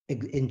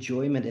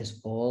 enjoyment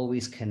is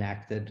always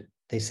connected,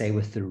 they say,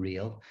 with the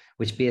real,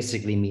 which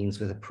basically means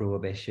with a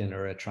prohibition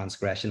or a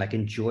transgression. Like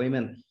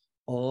enjoyment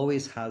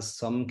always has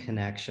some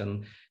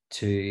connection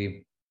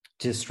to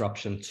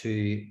disruption,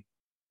 to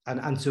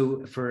and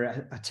so for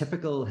a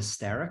typical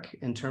hysteric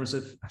in terms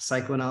of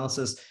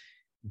psychoanalysis,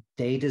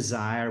 they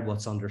desire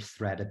what's under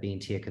threat of being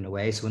taken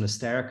away. So an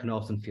hysteric can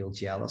often feel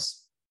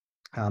jealous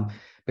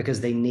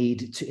because they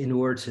need to, in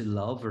order to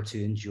love or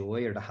to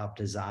enjoy or to have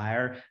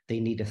desire, they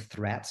need a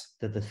threat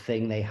that the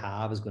thing they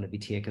have is going to be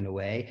taken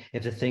away.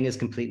 If the thing is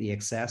completely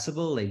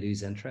accessible, they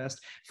lose interest.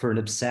 For an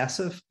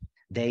obsessive,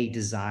 they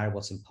desire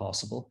what's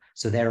impossible.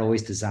 So they're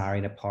always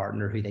desiring a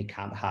partner who they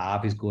can't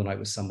have, who's going out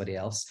with somebody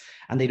else.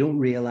 And they don't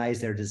realize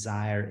their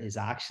desire is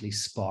actually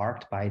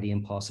sparked by the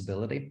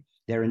impossibility.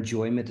 Their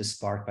enjoyment is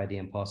sparked by the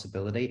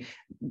impossibility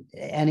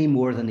any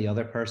more than the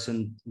other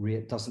person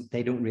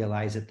they don't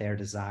realize that their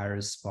desire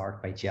is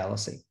sparked by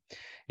jealousy.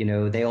 You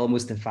know, they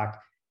almost, in fact,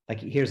 like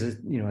here's a,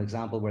 you know,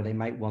 example where they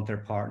might want their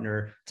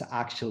partner to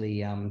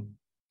actually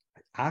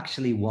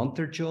want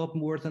their job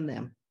more than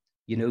them.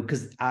 You know,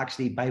 because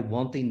actually by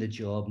wanting the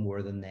job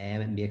more than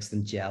them, it makes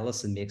them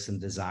jealous and makes them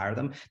desire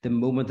them. The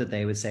moment that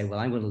they would say, well,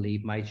 I'm going to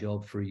leave my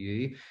job for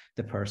you,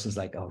 the person's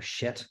like, oh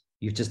shit,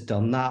 you've just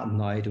done that and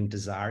now I don't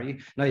desire you.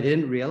 Now they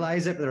didn't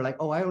realize it, but they're like,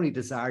 oh, I only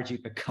desired you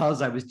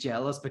because I was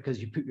jealous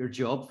because you put your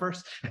job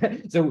first.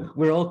 So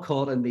we're all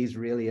caught in these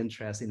really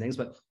interesting things.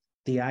 But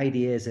the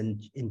idea is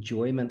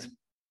enjoyment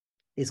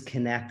is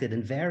connected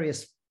in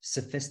various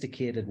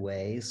sophisticated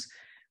ways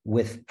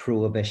with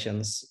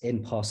prohibitions,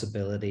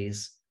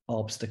 impossibilities,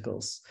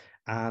 obstacles.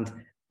 And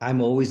I'm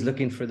always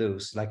looking for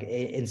those, like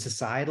in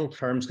societal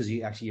terms,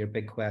 because your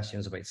big question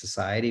is about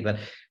society. But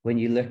when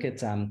you look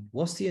at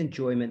what's the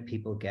enjoyment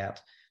people get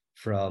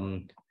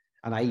from,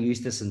 and I use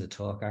this in the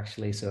talk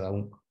actually, so I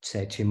won't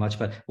say too much,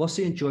 but what's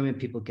the enjoyment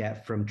people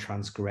get from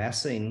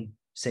transgressing,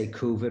 say,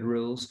 COVID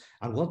rules?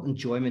 And what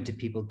enjoyment do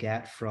people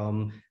get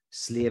from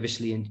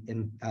slavishly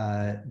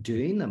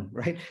doing them,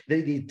 right?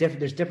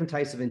 There's different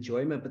types of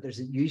enjoyment, but there's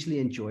usually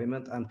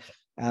enjoyment.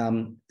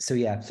 And so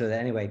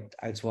anyway,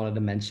 I just wanted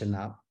to mention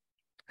that.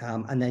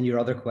 And then your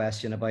other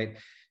question about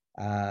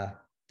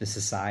the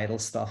societal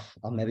stuff,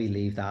 I'll maybe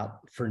leave that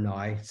for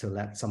now, so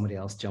let somebody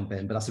else jump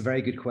in. But that's a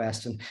very good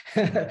question.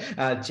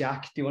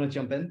 Jack, do you want to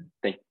jump in?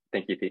 Thank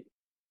you, Pete.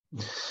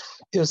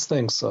 Yes,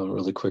 thanks.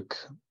 Really quick.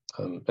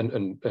 And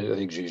I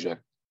think Zizek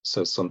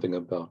says something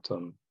about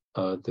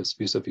this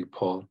vis-a-vis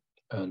Paul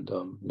and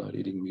not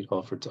eating meat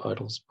offered to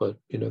idols. But,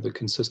 you know, the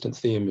consistent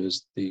theme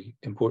is the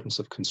importance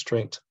of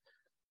constraint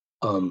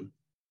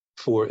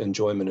for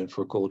enjoyment and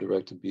for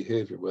goal-directed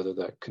behavior, whether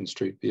that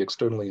constraint be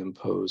externally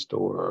imposed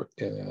or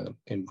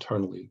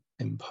internally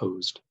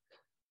imposed.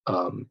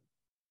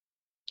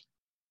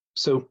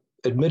 So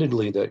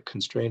admittedly, that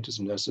constraint is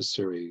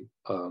necessary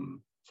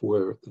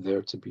for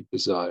there to be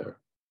desire.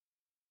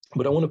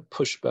 But I want to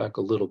push back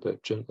a little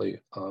bit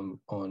gently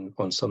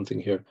on something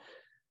here.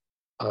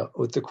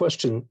 With the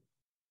question,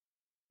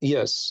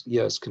 yes,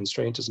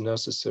 constraint is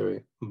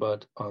necessary,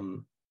 but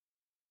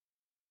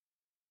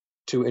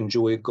to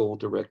enjoy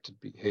goal-directed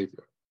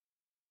behavior.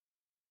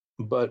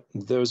 But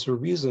there's a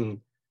reason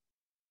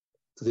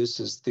this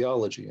is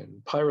theology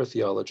and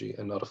pyrotheology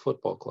and not a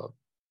football club.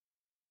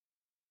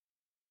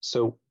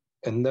 So,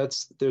 and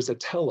there's a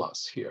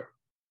telos here.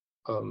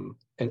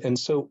 And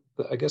so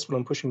I guess what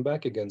I'm pushing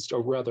back against,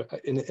 or rather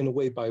in a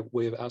way by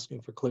way of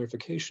asking for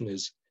clarification,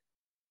 is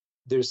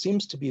there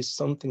seems to be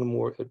something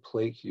more at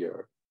play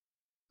here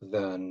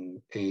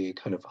than a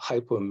kind of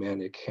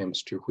hypomanic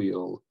hamster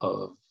wheel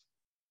of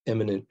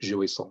imminent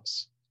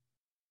jouissance.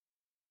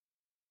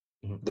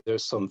 Mm-hmm.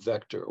 There's some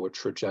vector or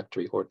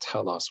trajectory or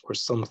telos or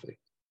something.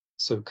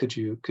 So could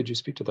you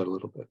speak to that a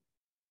little bit?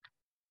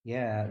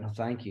 Yeah, no,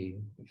 thank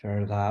you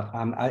for that.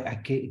 I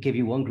give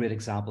you one great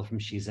example from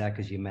Zizek,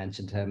 as you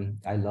mentioned him.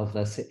 I love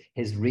this.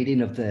 His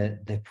reading of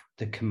the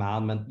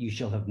commandment, "You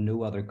shall have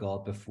no other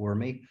God before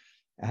me,"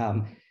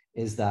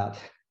 is that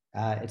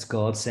it's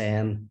God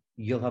saying,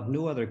 "You'll have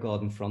no other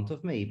God in front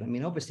of me." I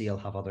mean, obviously, you'll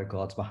have other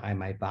gods behind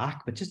my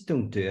back, but just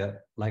don't do it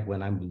like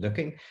when I'm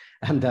looking.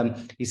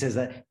 And he says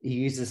that he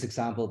used this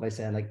example by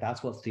saying, like,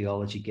 that's what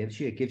theology gives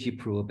you. It gives you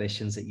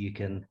prohibitions that you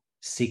can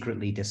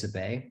secretly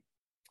disobey.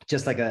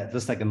 Just like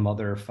a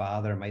mother or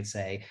father might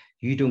say,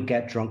 "You don't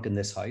get drunk in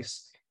this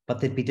house," but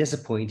they'd be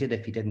disappointed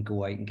if you didn't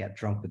go out and get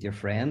drunk with your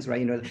friends, right?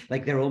 You know,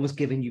 like they're almost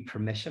giving you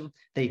permission.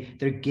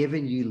 They're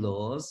giving you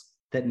laws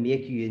that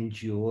make you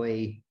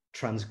enjoy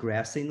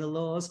transgressing the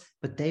laws,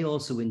 but they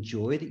also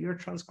enjoy that you're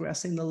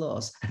transgressing the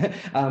laws.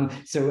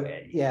 So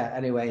yeah,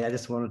 anyway, I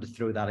just wanted to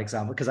throw that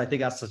example because I think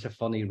that's such a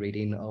funny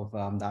reading of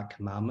that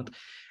commandment.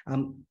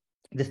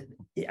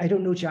 I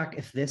don't know, Jack,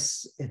 if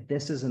this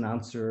is an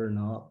answer or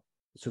not.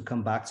 So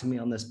come back to me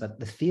on this, but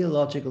the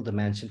theological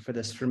dimension for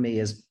this for me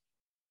is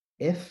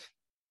if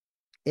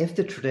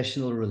the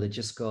traditional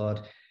religious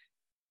God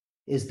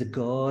is the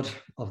God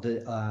of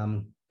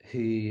the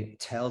who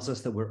tells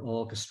us that we're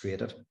all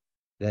castrated,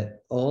 that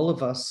all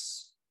of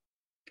us,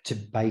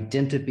 by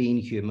dint of being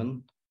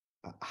human,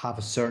 have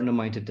a certain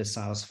amount of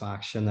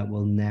dissatisfaction that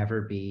will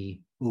never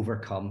be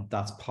overcome.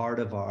 That's part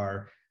of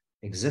our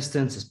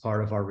existence, it's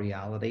part of our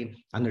reality.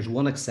 And there's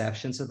one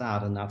exception to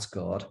that, and that's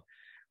God.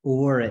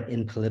 Or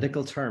in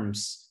political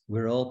terms,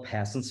 we're all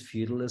peasants,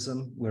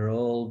 feudalism.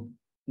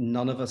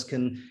 None of us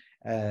can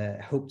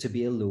hope to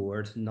be a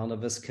lord. None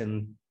of us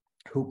can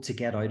hope to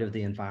get out of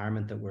the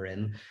environment that we're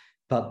in.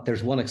 But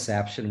there's one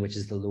exception, which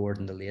is the lord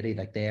and the lady.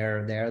 Like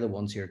they're the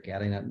ones who are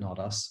getting it, not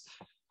us.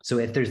 So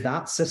if there's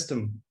that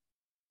system,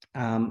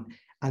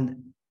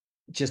 and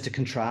just to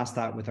contrast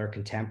that with our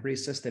contemporary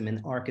system,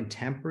 in our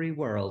contemporary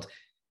world,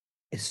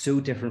 is so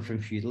different from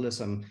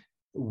feudalism.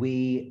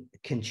 We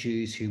can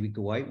choose who we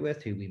go out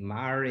with, who we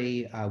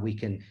marry. We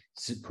can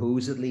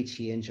supposedly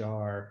change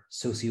our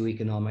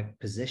socioeconomic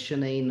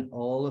positioning,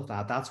 all of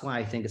that. That's why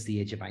I think it's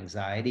the age of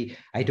anxiety.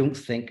 I don't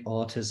think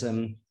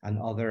autism and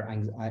other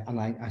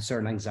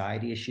certain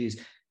anxiety issues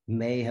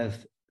may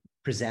have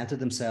presented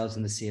themselves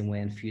in the same way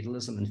in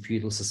feudalism and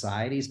feudal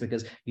societies,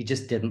 because you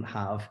just didn't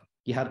have,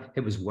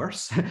 it was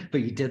worse,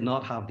 but you did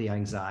not have the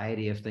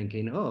anxiety of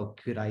thinking, oh,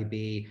 could I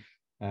be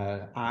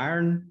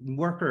iron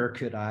worker?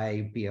 Could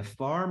I be a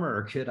farmer?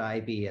 Or could I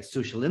be a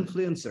social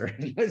influencer?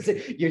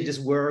 You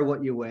just were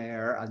what you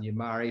were and you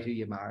married who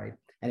you married.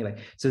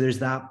 Anyway, so there's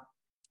that.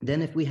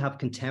 Then if we have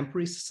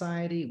contemporary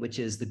society, which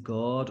is the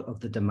God of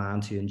the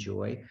demand to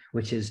enjoy,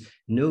 which is,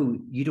 no,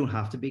 you don't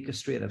have to be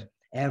castrated.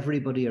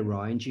 Everybody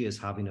around you is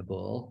having a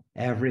ball.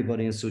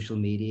 Everybody in social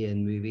media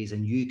and movies,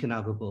 and you can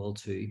have a ball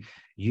too.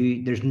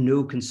 There's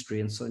no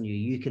constraints on you.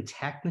 You can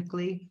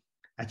technically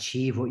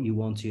achieve what you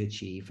want to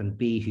achieve and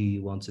be who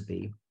you want to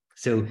be.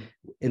 So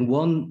in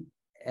one,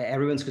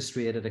 everyone's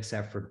castrated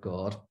except for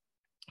God.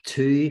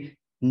 Two,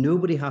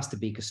 nobody has to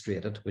be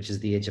castrated, which is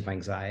the age of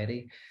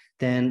anxiety.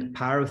 Then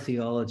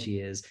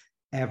paratheology is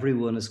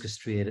everyone is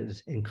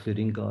castrated,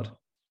 including God.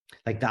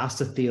 Like that's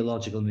the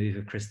theological move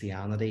of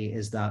Christianity,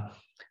 is that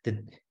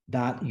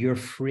you're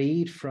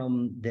freed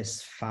from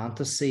this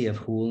fantasy of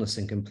wholeness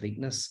and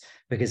completeness,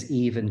 because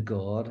even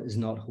God is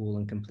not whole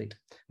and complete.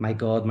 My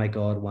God,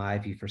 why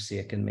have you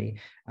forsaken me?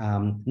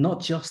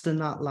 Not just in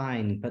that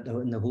line, but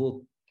in the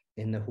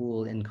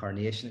whole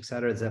incarnation,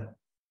 etc.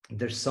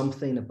 There's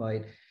something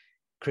about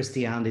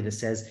Christianity that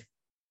says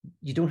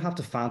you don't have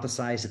to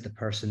fantasize that the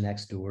person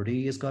next door to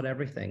you has got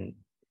everything.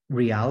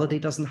 Reality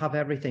doesn't have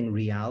everything.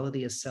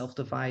 Reality is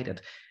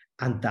self-divided.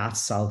 And that's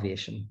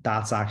salvation.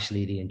 That's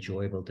actually the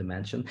enjoyable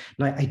dimension.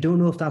 Now, I don't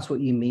know if that's what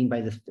you mean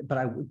by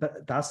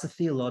but that's the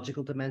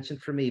theological dimension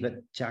for me.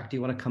 But Jack, do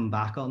you want to come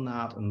back on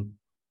that and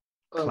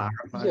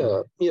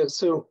clarify? Yeah.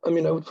 So, I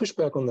mean, I would push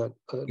back on that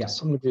to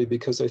some degree,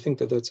 because I think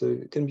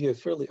that can be a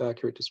fairly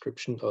accurate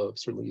description of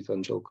certainly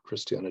evangelical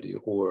Christianity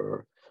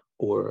or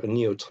a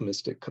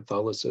neo-Thomistic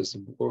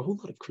Catholicism, or a whole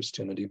lot of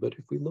Christianity. But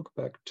if we look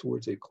back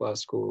towards a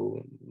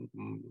classical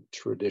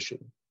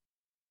tradition,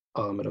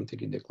 and I'm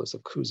thinking Nicholas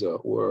of Cusa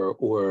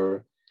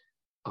or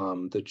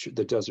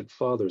the Desert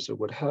Fathers or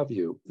what have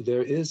you,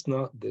 there is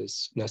not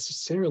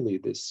necessarily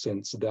this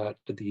sense that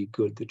the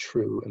good, the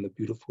true, and the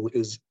beautiful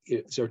is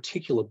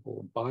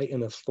articulable by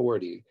an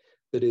authority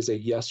that is a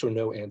yes or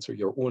no answer,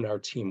 you're on our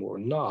team or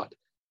not.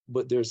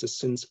 But there's a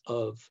sense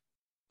of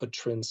a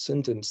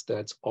transcendence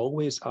that's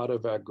always out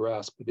of our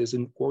grasp. It is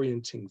an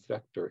orienting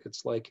vector.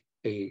 It's like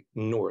a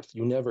north.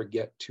 You never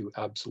get to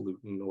absolute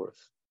north,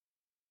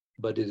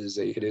 but it is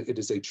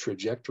a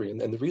trajectory.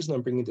 And the reason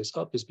I'm bringing this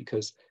up is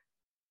because,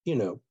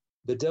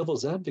 the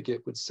devil's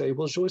advocate would say,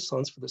 well,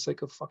 jouissance for the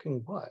sake of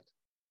fucking what?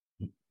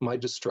 my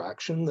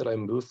distraction that I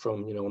move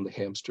from, on the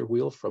hamster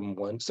wheel from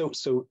one.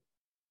 So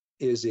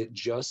is it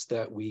just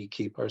that we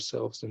keep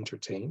ourselves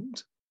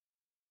entertained?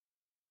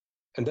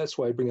 And that's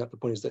why I bring up the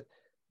point is that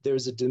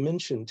there's a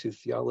dimension to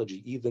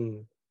theology,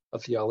 even a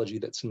theology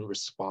that's in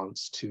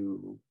response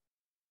to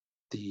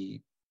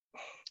the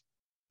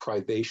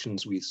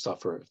privations we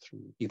suffer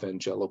through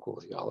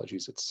evangelical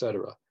theologies,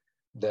 etc.,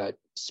 that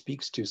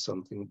speaks to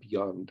something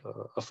beyond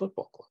a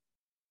football club.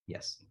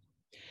 Yes.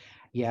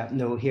 Yeah,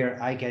 no, here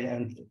I get,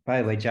 and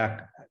by the way,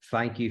 Jack,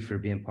 thank you for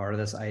being part of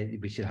this.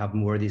 We should have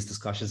more of these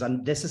discussions.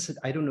 And this is,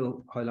 I don't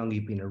know how long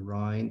you've been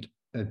around,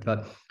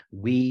 but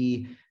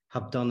we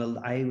have done,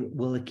 I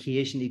will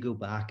occasionally go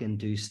back and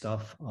do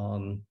stuff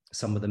on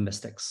some of the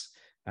mystics.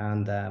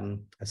 And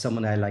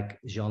someone I like,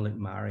 Jean-Luc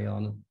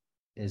Marion,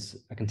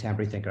 is a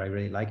contemporary thinker I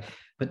really like.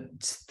 But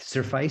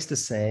suffice to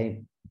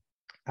say,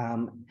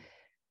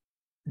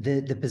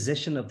 the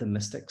position of the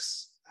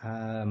mystics,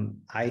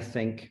 I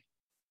think,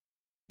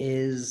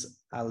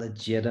 is a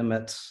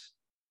legitimate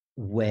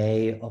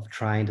way of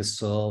trying to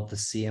solve the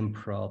same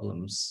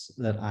problems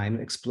that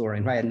I'm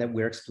exploring, right, and that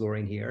we're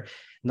exploring here.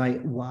 Now,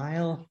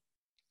 while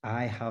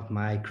I have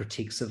my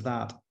critiques of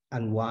that,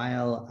 and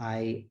while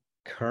I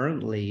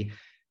currently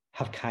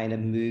have kind of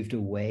moved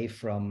away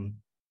from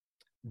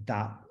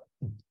that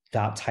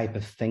type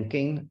of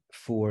thinking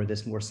for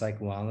this more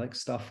psychoanalytic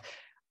stuff,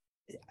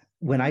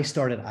 when I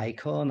started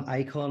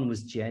Icon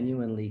was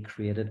genuinely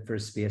created for a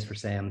space for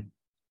saying,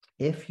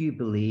 if you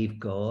believe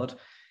God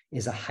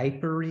is a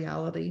hyper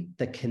reality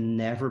that can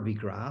never be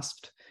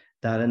grasped,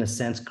 that in a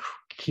sense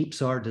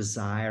keeps our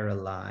desire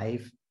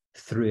alive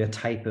through a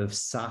type of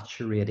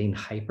saturating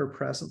hyper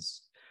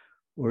presence,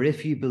 or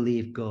if you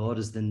believe God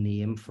is the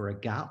name for a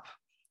gap,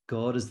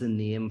 God is the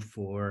name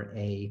for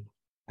an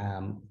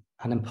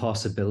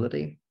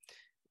impossibility,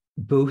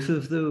 both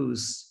of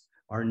those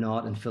are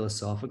not, in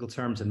philosophical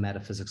terms, a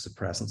metaphysics of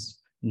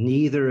presence.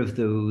 Neither of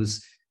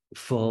those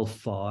fall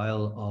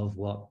foul of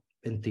what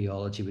in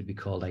theology would be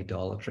called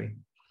idolatry.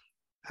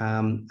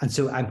 And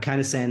so I'm kind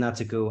of saying that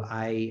to go,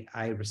 I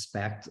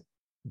respect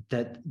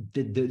that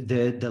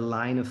the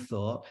line of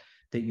thought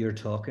that you're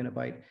talking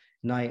about.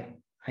 Now,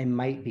 I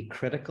might be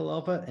critical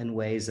of it in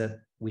ways that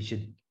we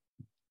should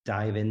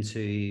dive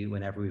into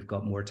whenever we've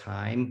got more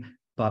time,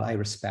 but I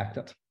respect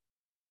it.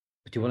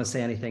 Do you want to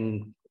say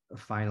anything, a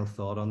final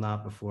thought on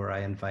that before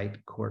I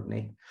invite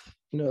Courtney?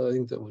 I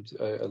think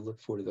that I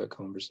look forward to that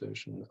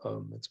conversation.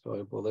 It's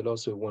valuable. That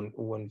also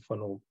one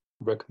final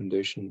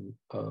recommendation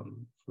for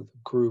the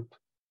group.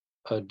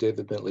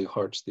 David Bentley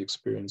Hart's The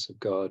Experience of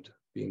God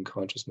Being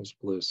Consciousness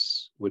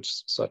Bliss, which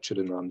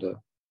Satchidananda.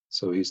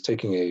 So he's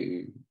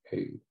taking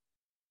a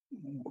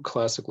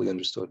classically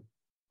understood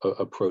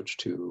approach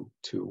to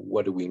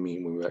what do we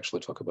mean when we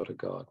actually talk about a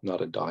God,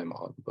 not a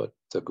daimon, but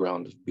the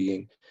ground of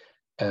being,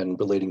 and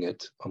relating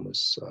it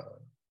almost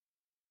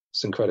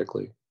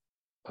syncretically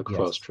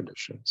across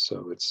traditions.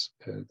 So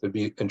it'd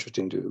be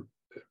interesting to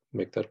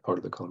make that part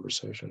of the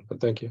conversation. But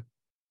thank you.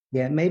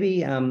 Yeah,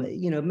 maybe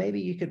maybe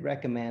you could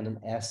recommend an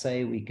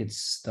essay we could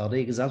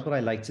study, because that's what I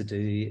like to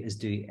do, is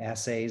do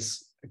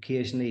essays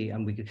occasionally,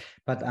 and we could.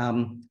 But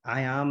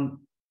I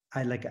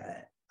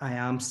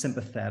am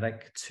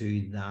sympathetic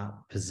to that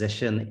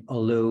position,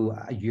 although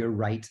you're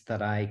right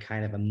that I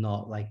kind of am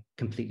not like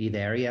completely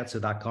there yet. So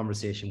that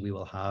conversation we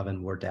will have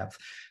in more depth,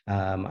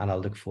 and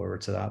I'll look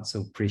forward to that. So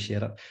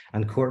appreciate it.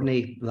 And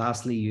Courtney,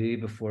 lastly, you,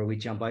 before we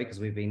jump out, because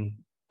we've been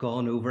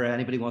gone over.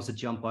 Anybody wants to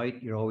jump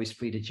out, you're always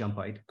free to jump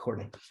out.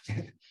 Courtney.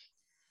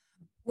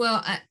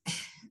 Well,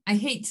 I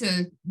hate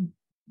to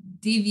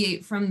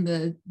deviate from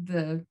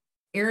the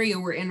area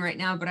we're in right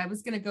now, but I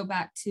was going to go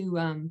back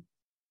to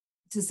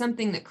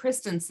something that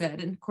Kristen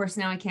said, and of course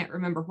now I can't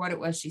remember what it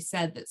was she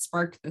said that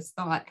sparked this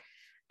thought.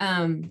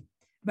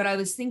 But I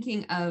was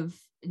thinking of,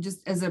 just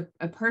as a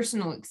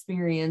personal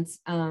experience,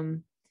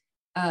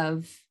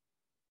 of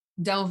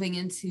delving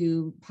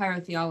into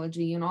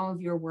pyrotheology and all of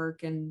your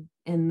work and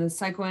the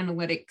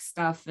psychoanalytic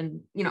stuff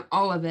and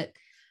all of it.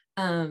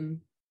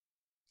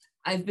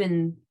 I've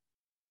been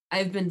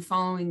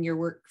following your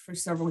work for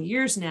several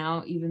years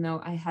now, even though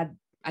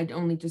I'd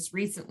only just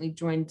recently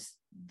joined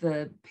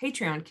the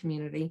Patreon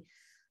community.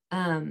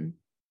 But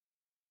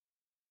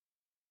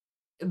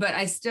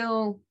I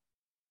still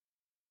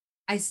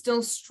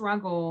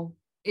struggle.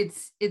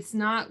 It's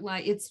not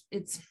like it's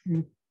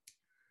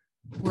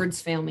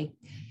words fail me.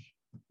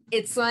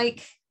 It's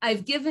like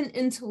I've given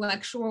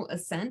intellectual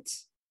assent,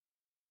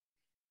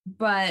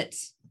 but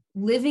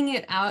living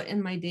it out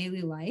in my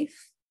daily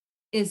life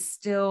is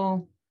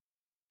still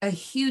a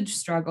huge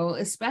struggle,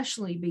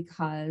 especially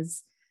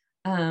because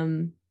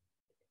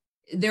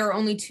there are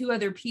only two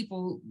other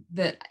people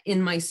that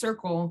in my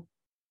circle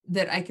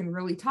that I can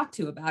really talk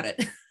to about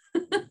it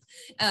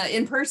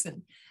in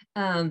person.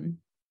 And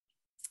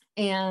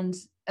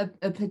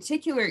a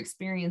particular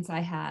experience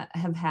I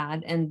have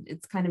had, and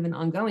it's kind of an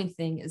ongoing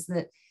thing, is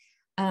that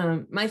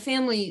my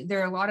family,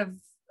 there are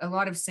a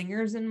lot of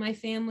singers in my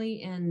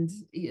family, and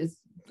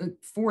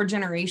 4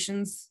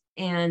 generations,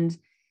 and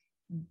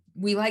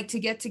we like to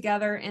get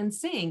together and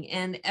sing,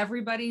 and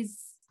everybody's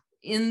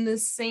in the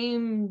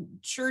same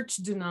church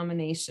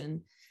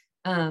denomination.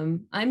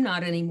 I'm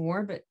not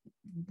anymore, but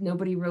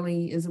nobody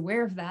really is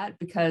aware of that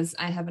because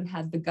I haven't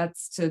had the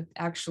guts to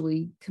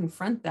actually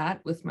confront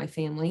that with my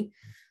family.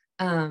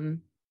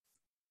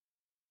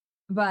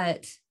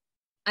 But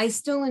I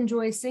still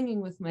enjoy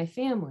singing with my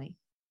family.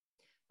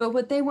 But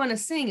what they want to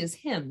sing is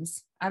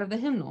hymns out of the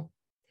hymnal.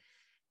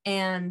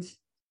 And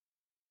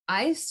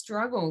I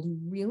struggled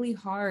really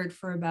hard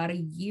for about a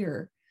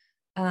year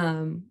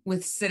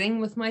with sitting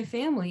with my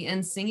family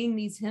and singing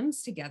these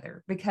hymns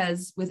together,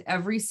 because with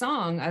every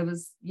song I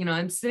was,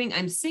 I'm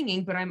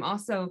singing, but I'm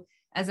also,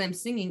 as I'm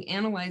singing,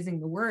 analyzing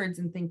the words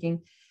and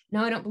thinking,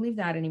 no, I don't believe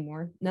that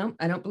anymore. No,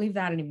 I don't believe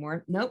that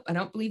anymore. Nope, I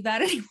don't believe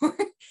that anymore.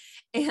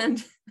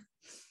 And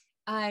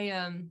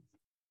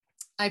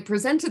I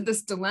presented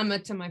this dilemma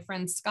to my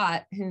friend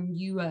Scott, whom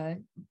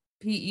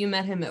Pete, you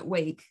met him at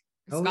Wake.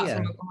 Scott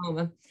from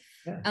Oklahoma.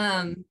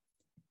 Yeah.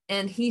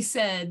 And he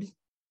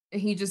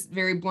just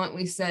very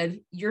bluntly said,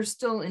 you're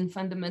still in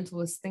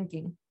fundamentalist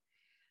thinking.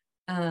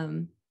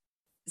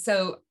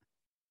 So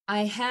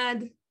I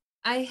had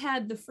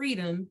the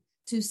freedom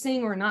to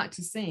sing or not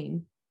to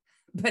sing,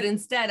 but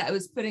instead I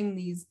was putting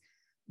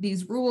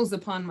these rules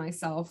upon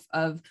myself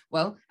of,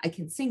 well, I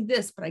can sing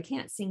this, but I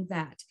can't sing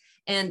that.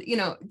 And,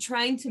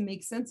 trying to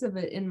make sense of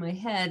it in my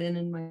head and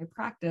in my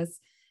practice.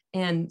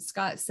 And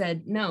Scott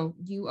said, no,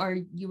 you are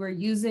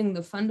using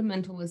the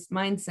fundamentalist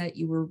mindset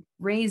you were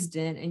raised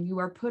in, and you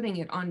are putting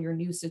it on your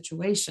new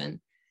situation.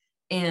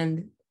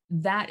 And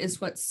that is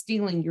what's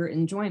stealing your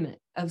enjoyment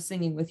of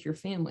singing with your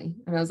family.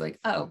 And I was like,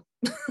 oh.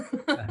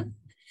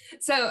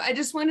 So I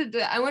wanted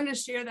to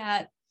share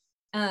that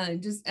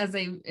just as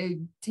a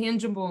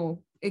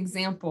tangible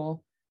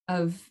example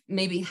of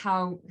maybe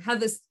how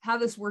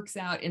this works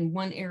out in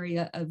one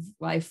area of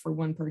life for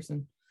one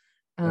person.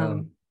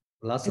 Well,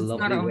 that's a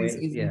lovely way.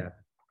 Yeah,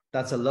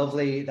 that's a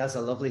lovely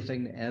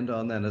thing to end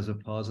on then, as a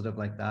positive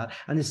like that.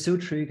 And it's so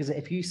true, because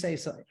if you say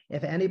so,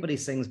 if anybody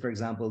sings, for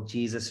example,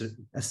 Jesus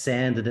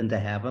ascended into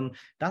heaven,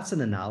 that's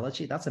an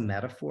analogy, that's a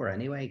metaphor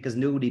anyway, because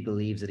nobody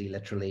believes that he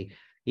literally,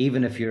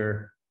 even if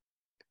you're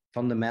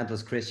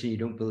fundamentalist Christian, you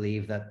don't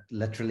believe that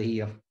literally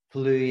he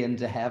flew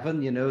into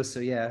heaven, so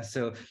yeah,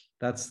 so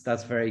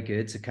that's very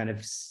good to kind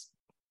of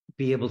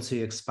be able to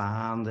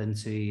expand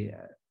into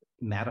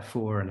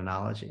metaphor and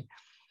analogy.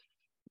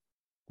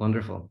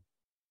 Wonderful.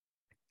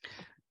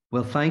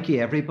 Well, thank you,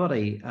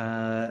 everybody.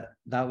 I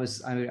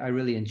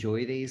really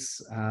enjoy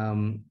these.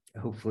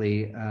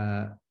 Hopefully,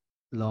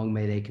 long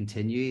may they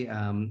continue.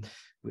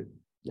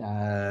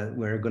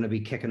 We're going to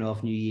be kicking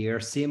off New Year,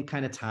 same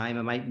kind of time.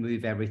 I might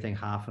move everything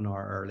half an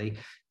hour early,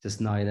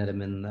 just now that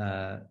I'm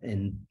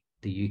in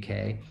the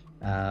UK.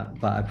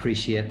 But I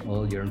appreciate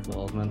all your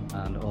involvement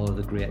and all of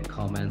the great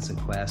comments and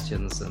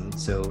questions. And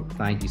so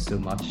thank you so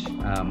much.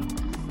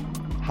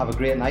 Have a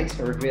great night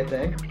or a great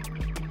day.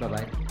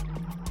 Bye-bye.